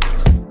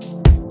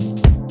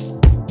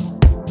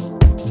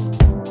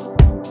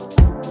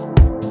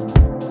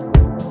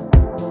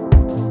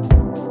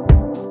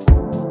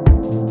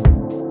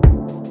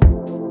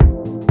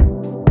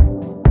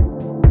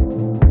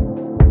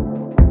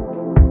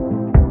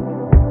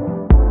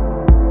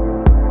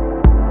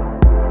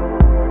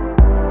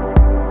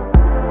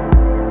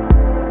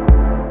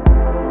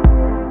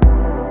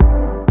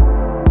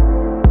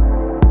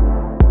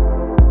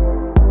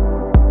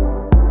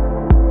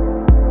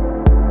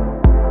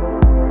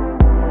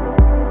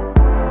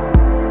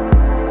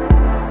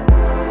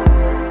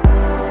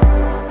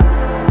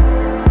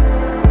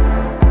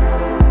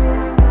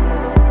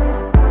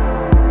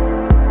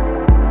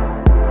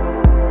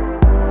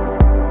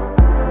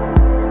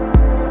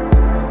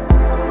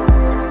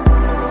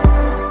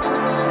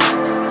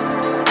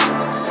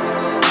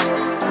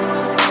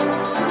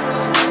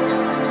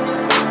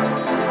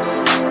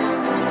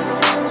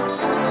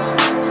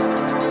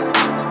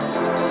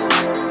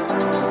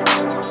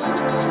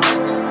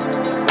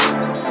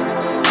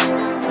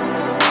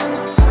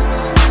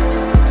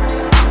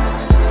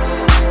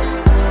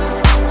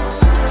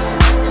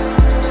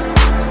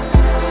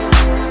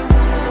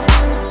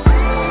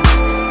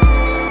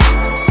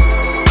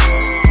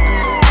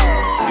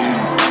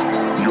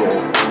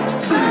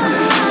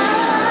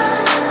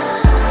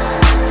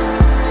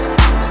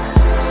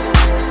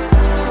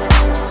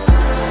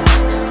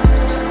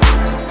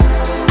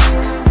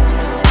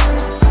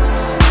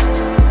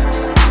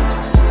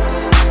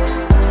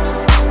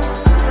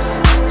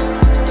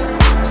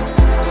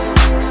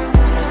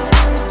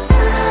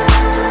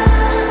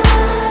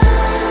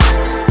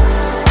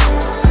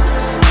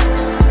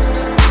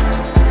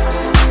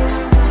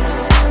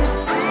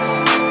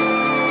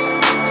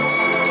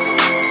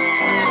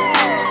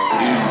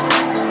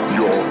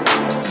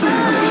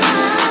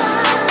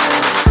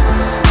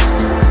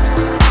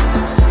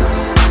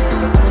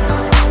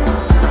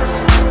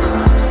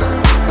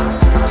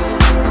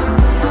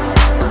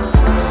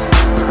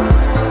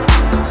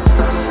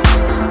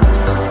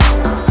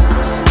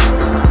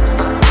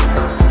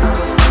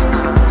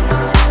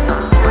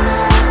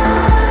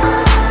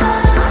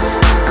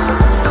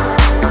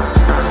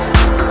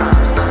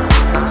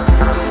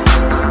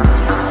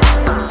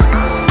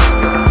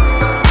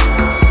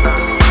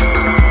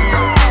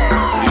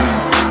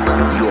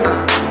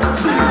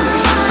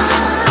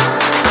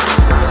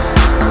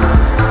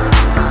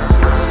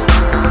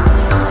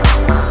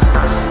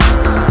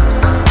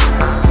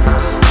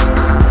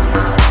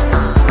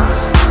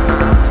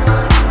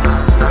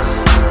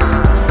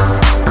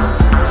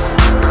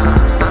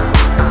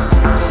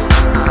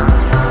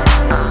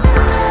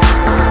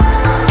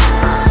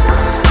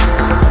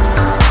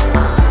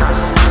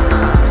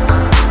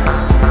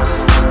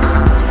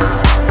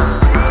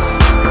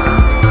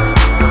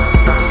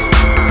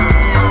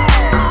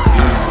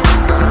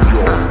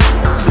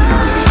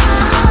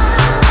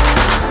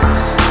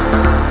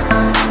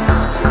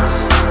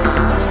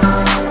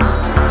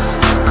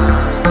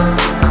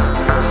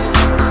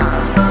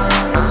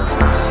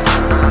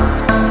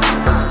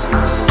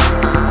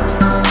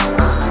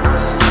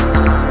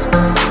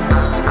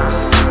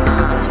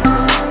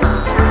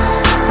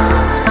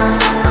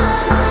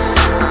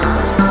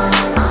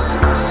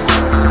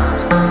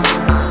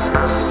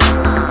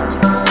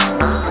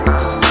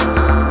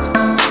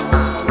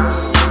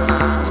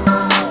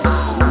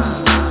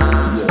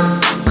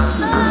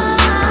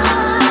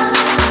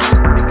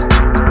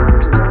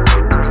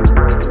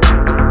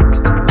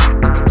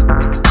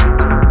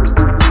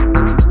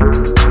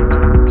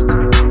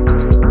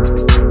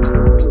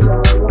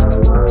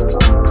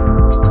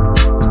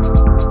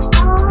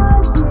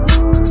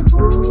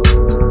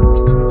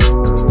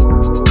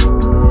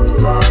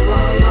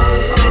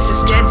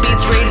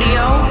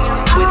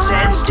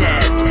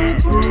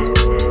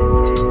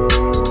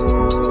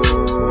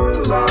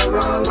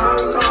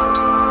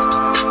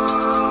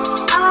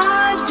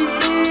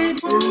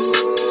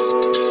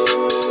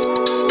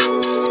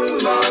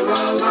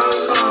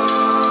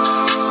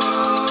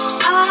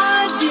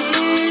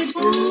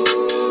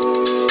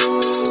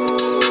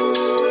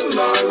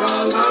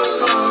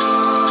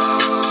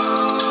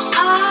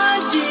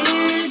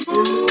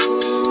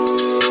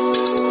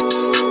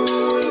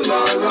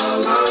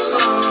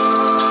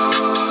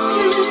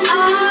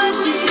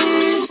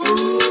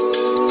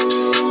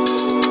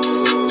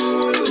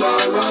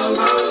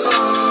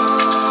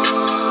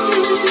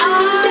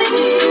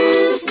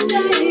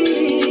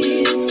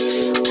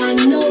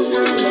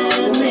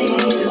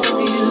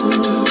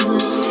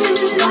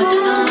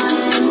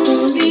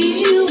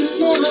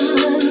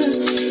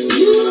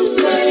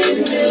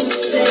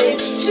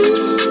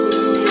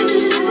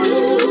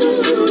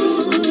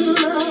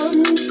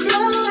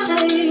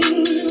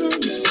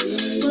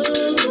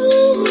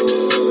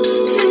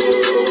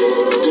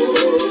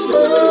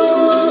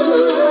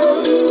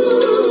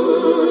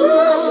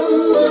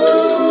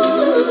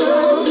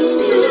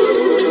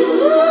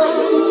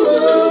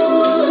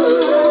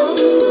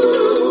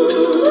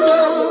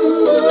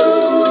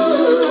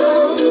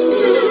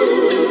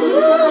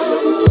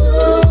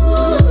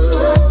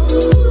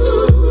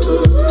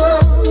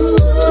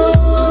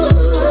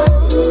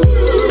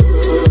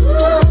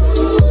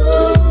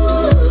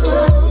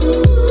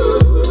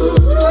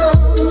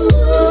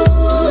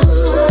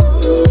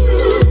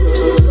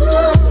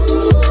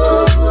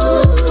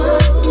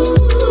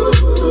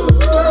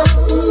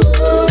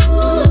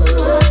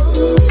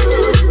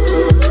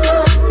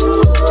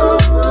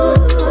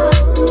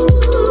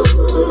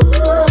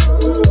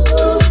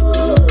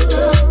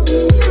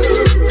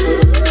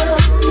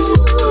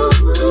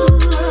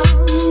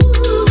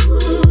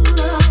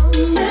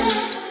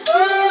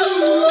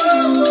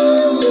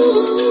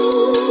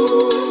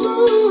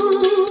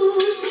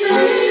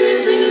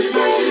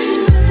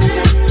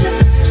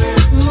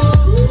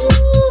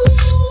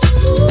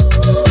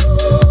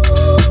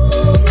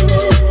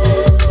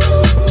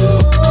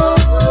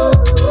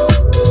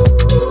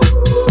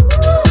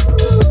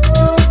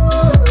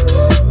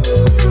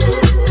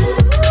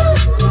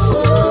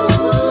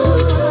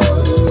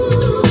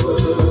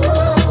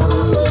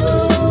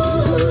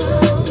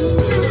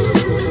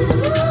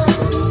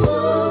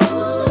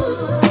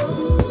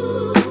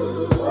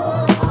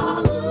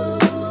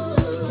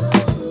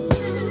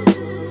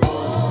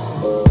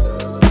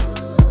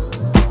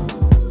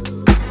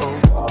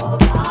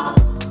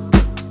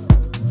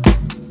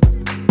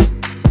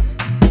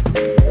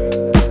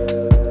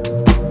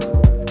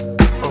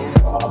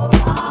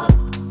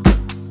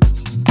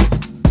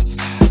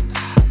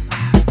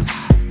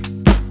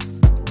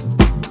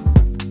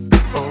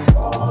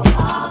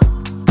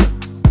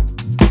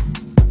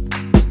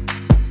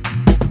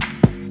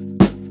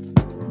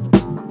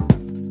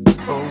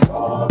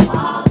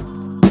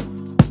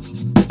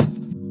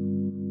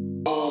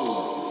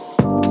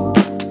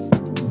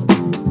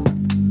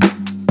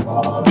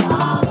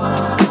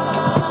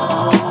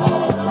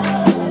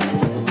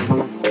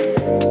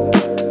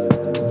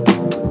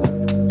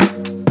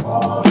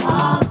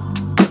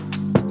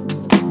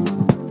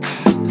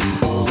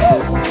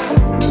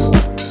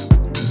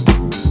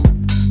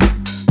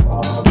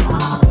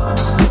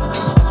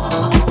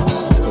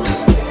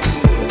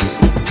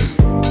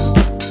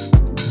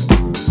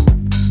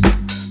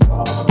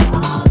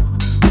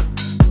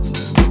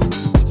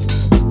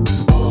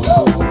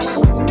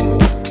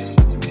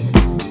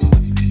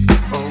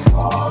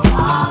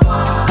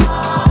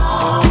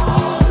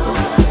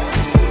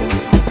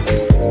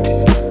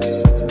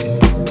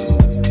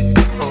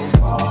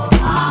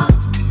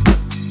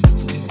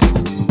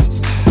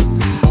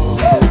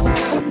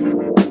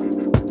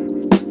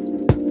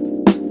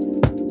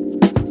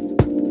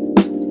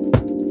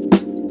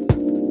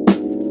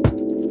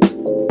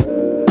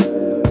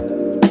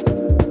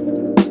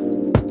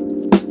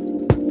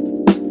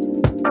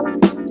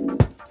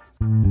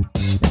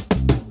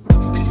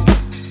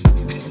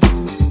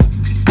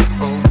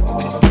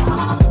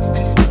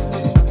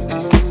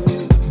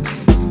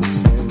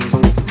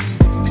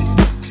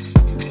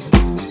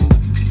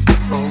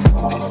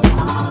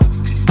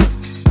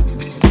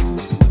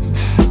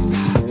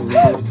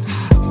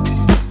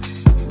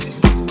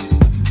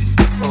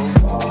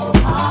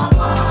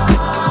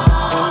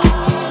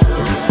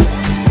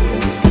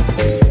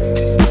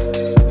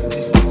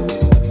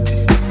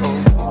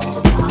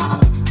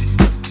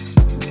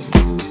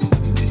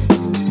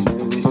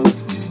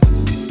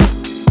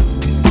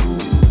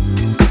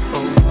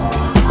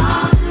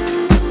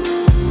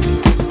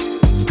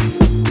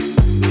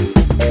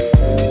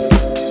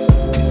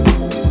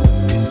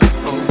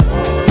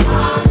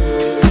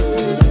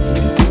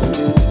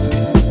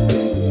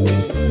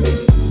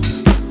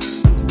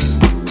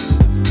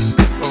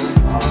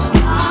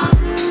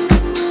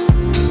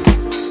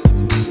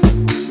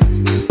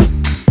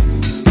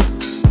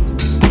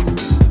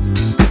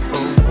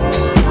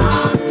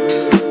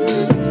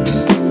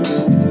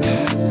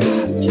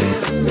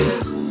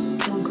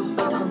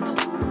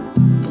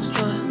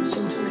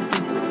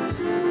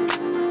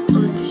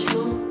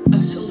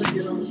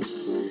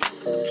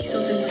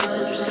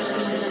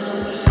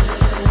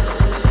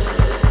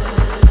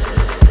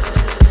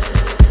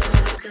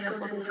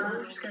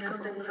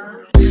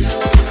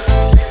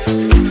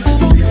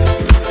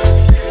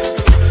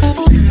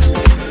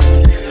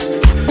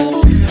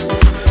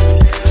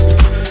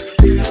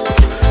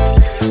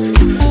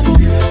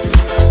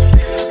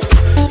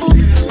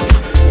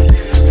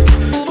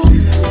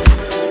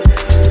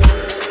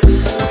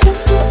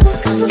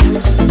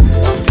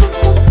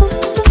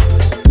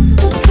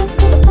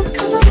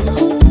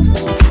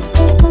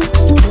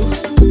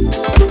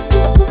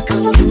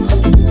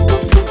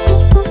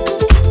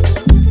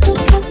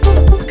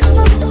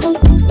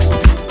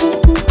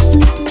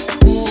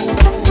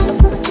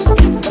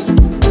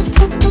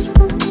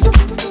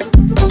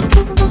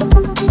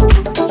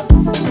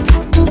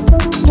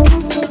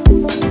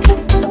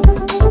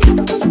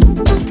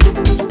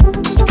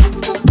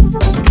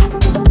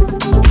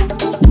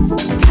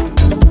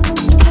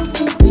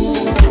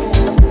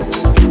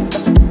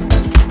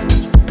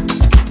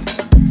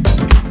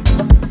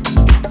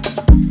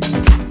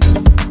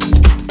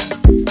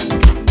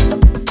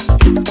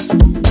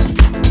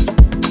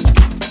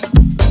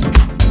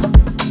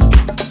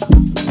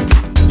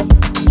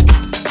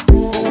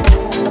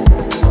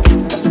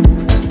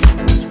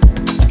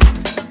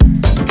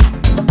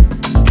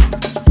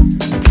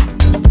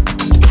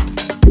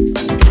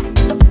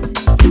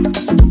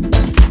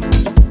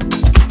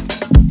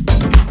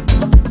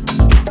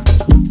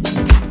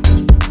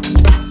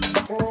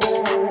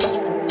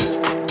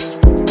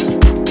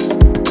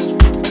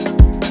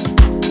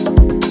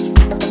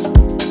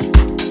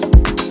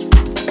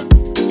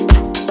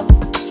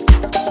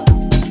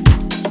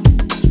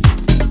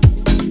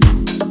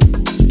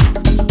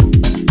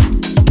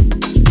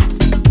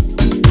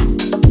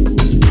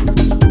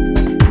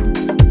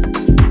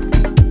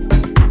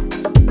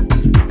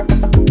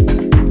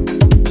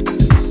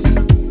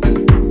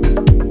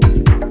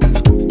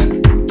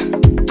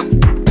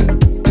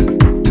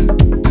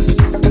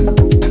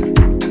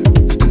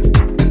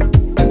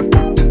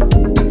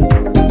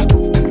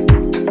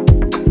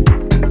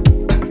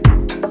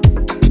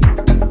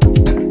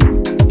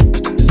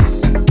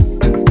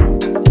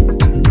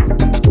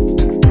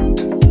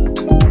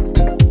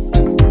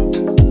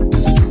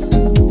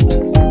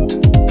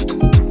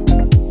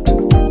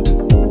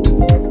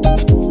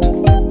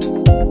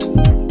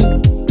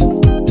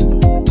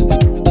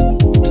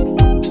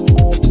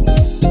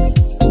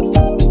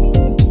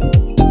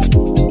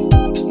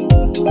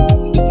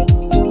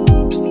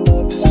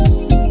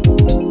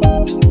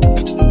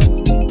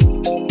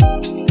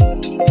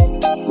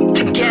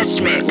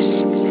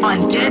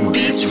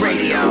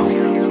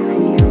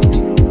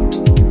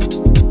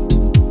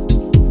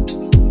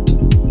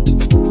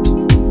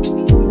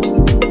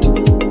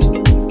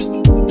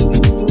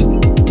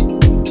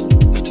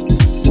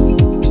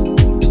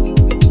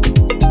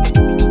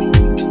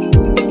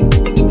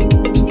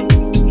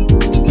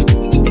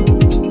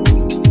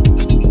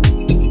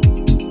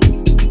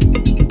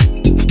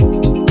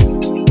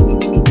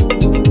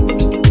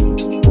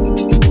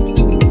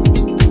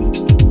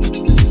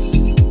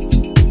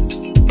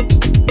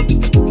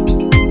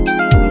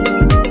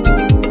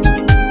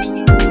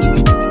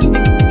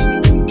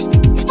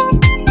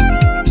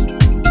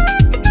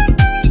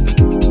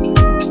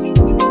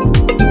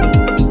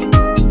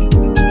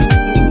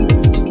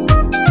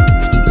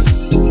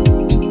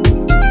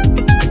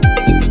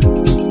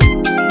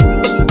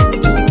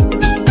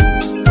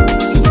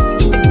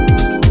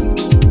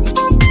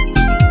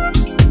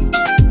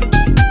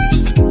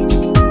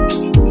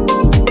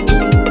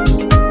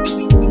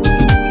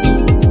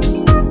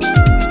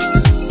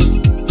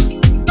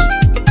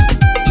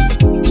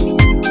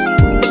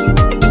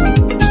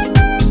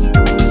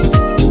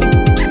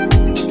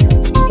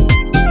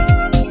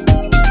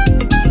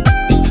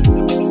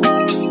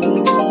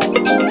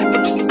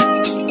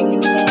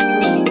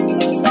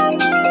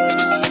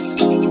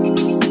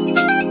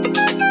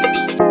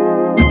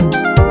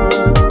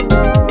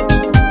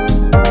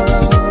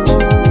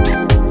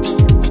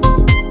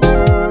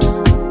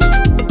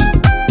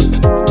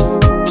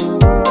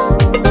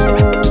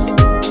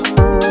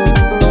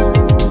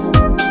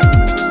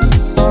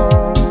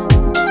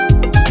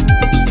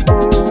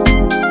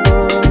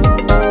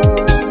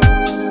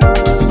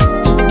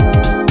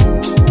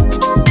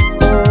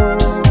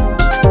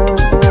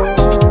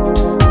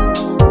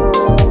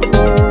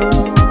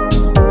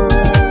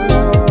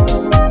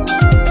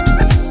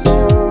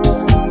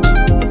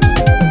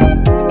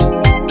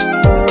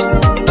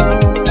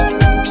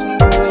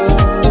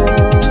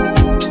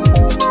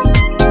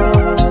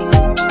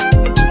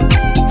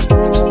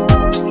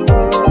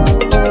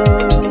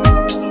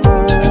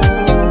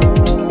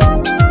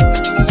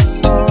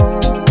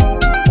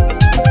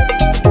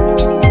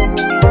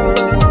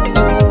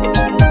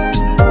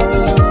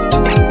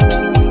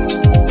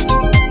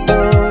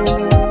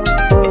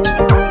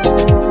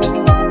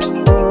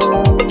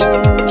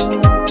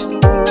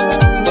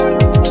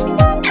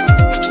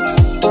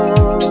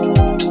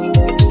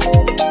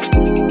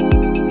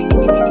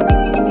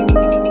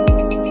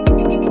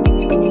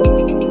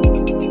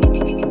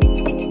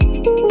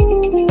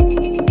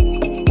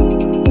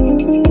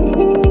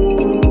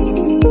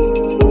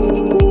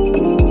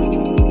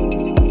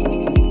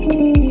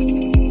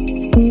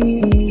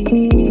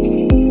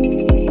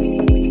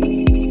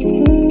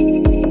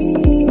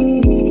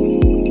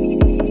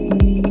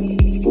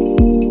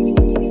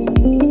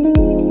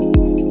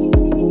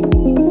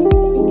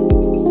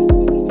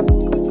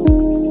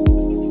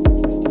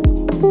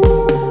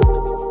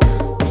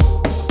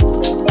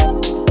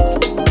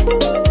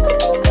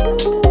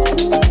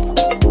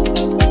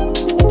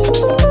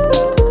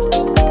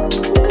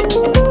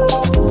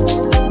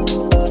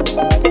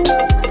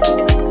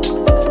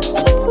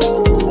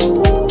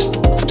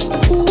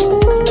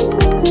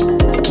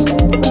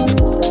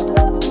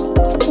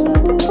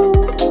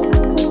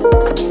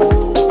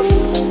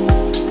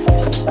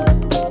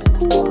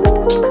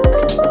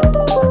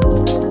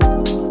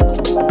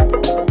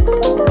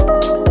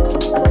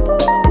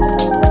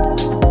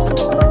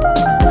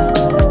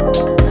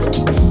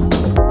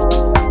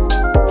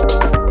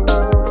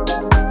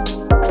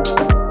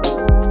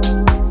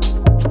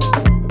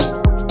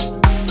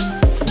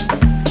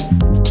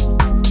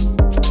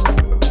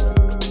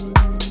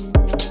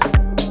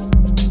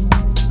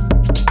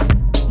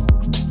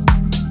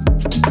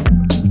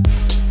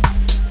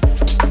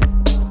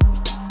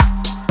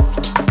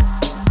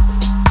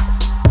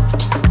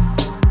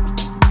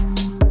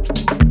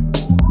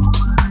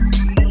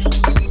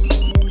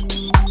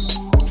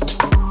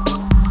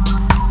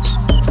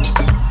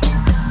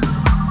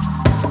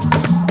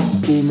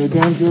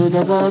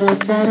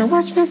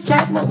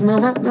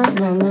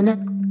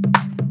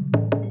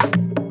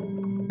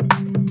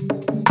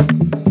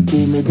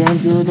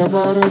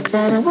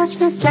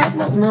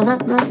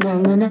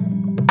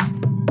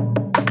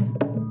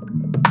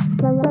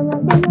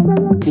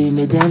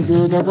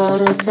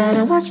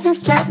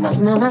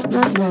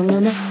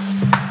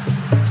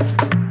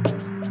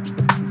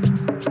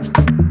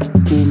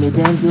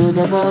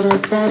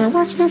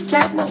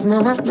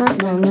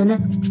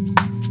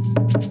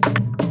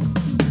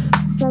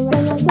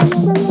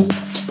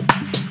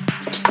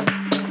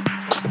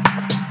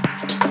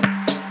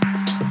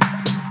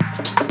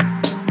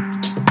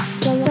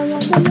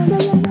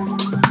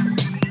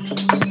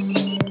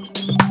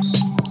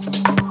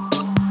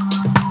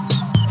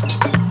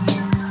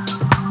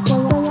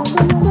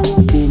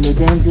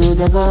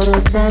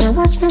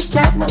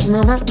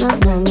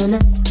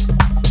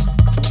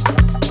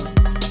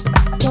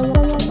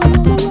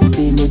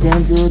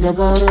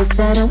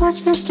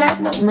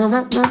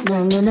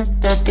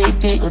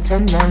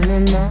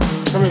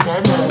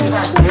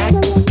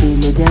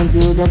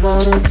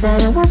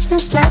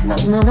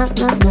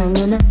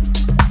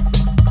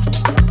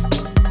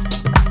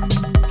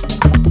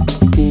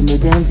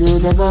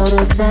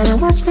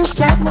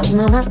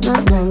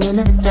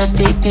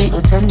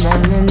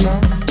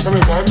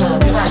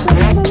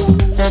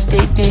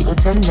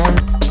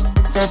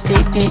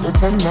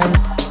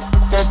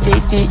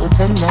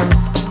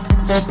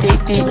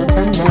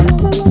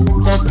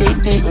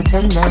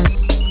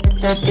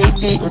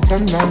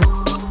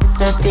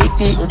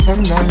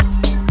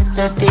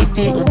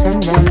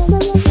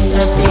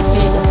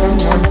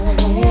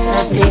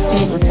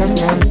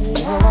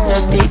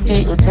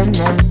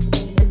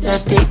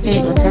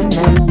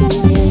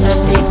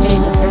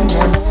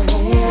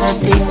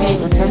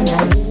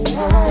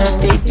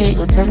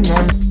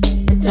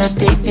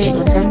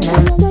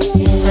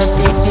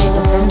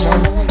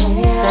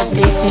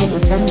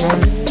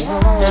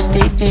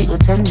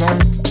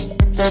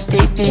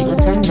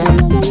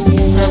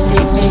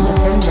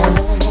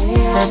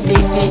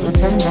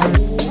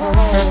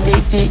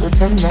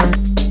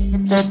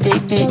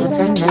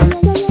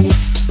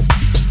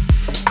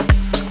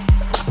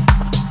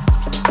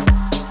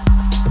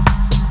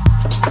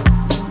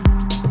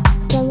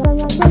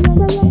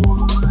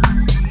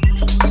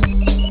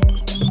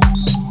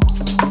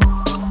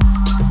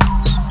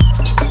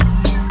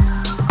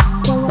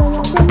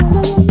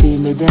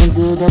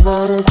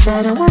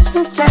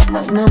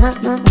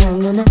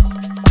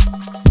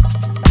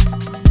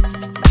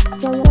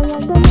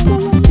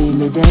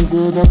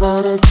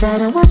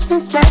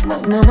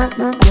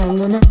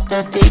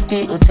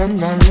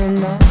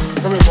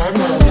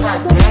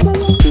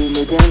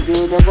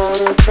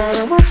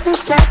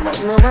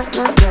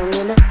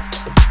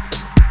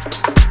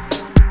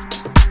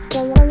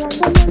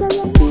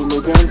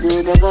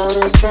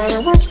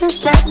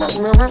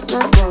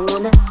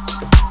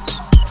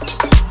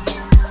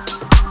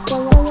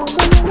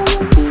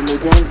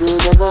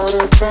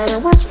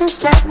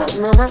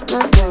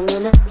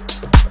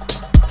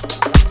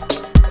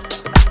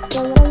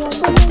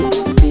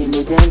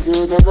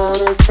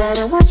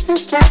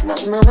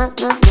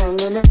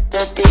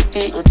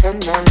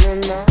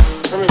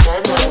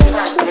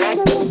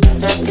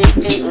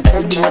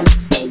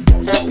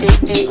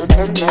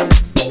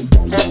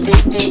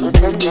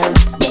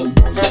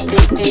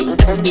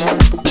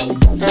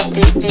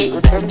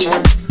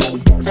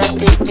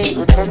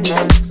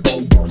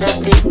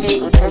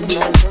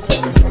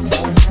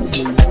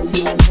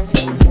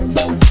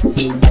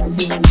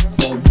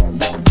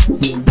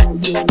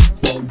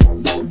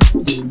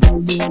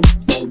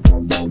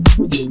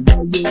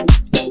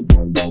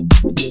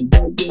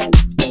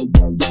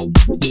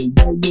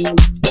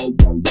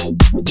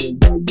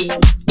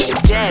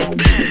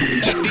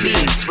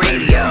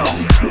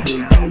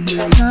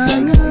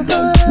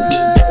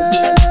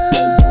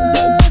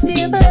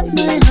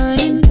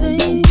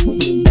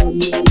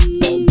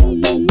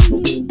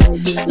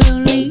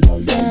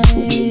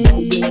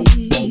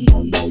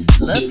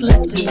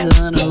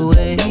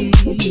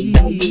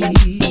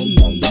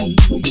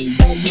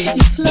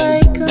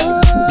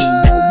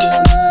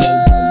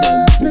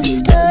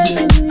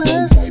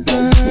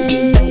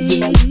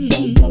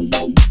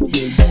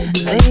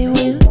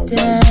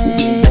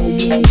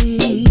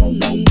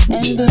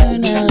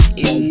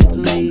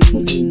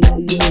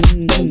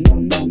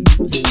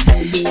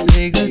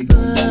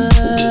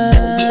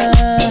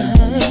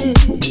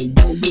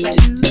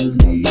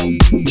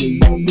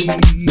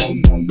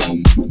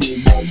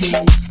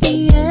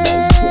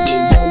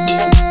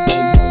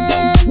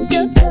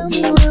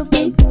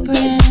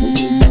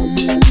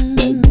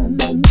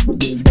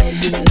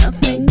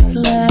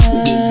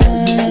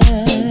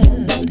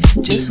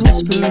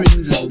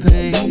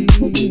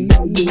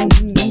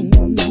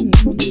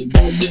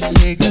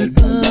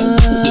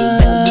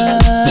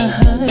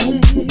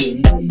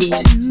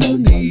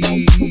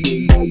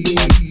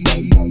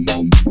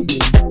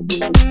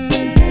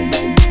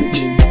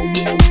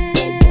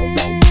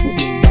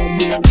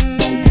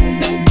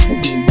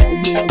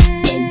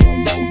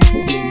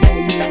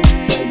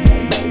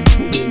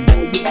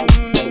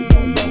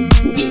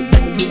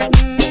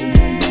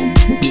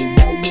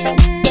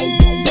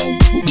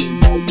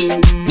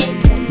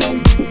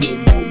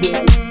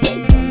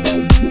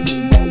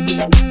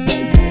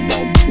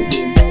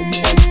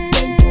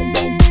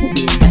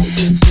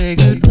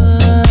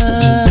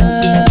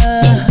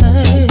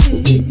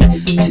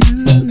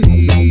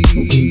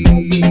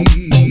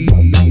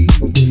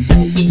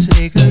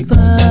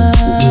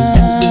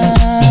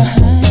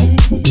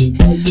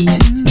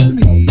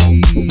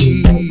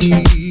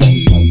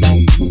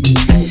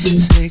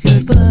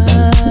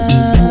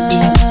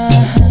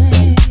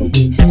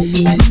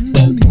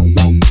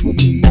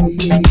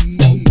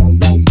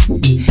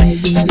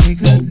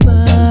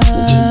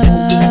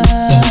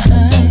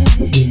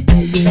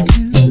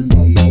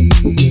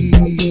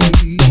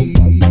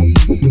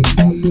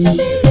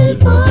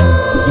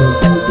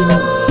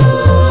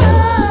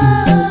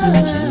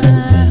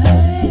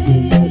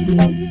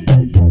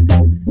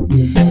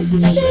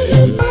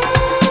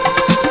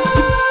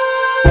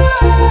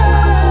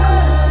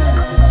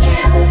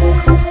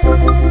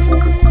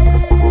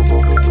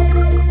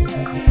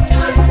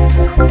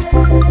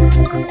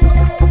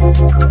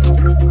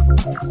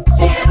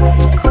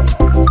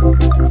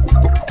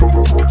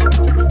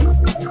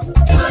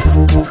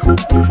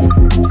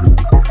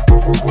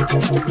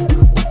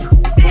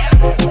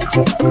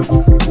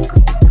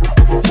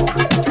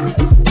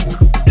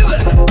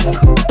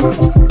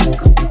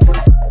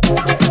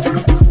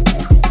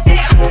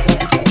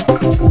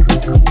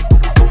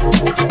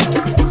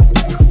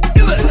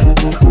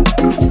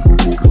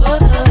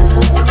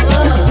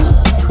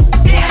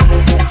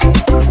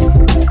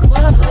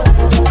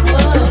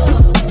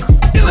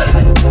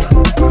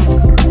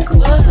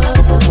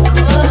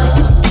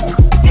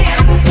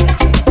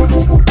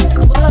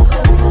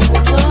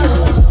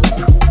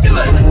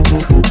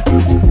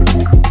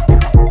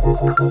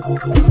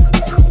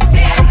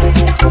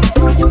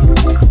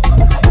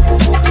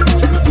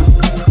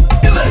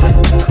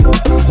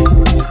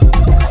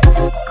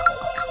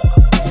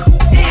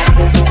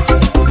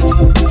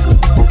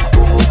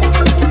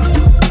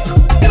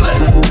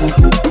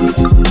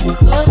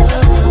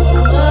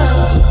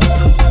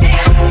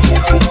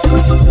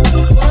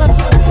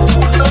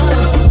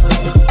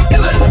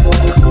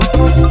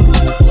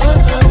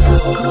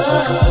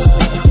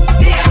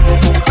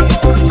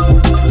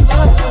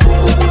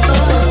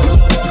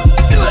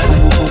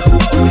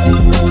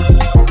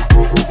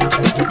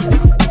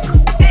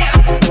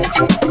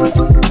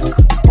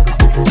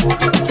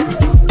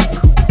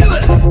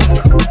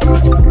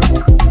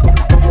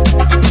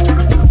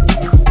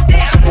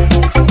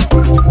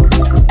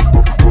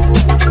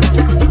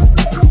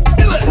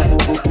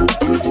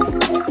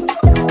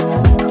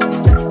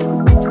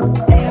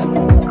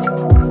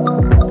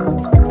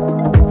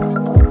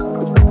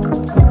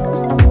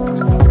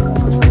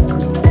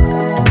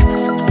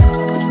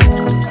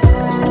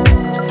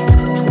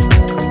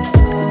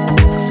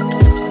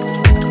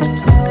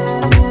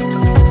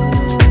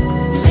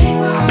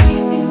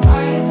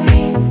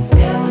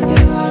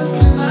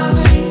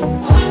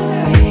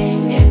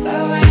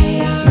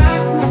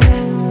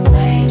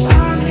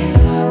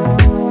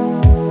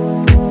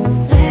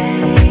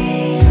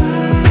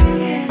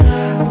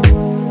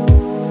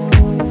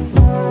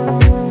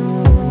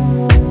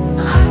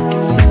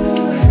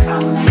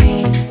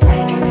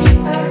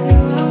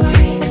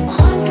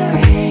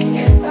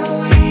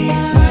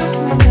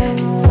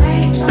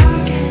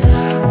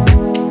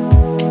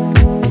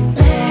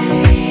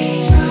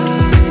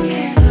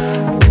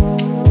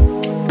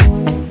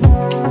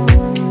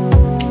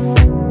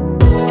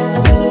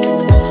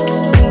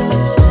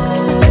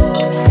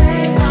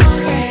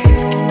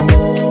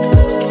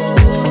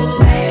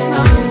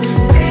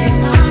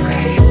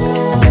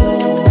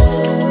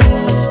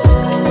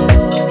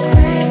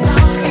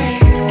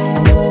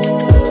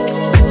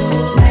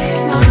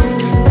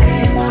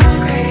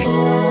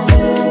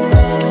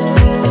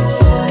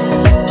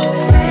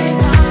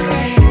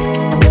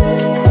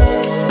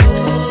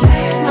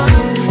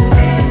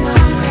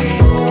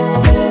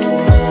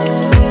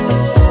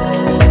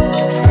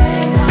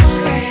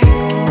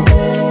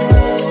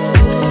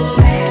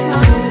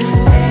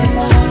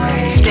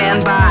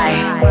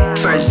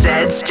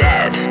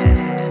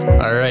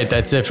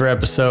 That's it for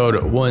episode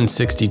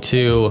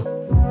 162.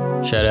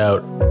 Shout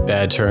out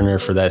Bad Turner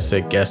for that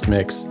sick guest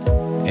mix.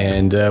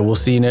 And we'll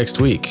see you next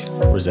week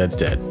where Zed's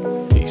dead.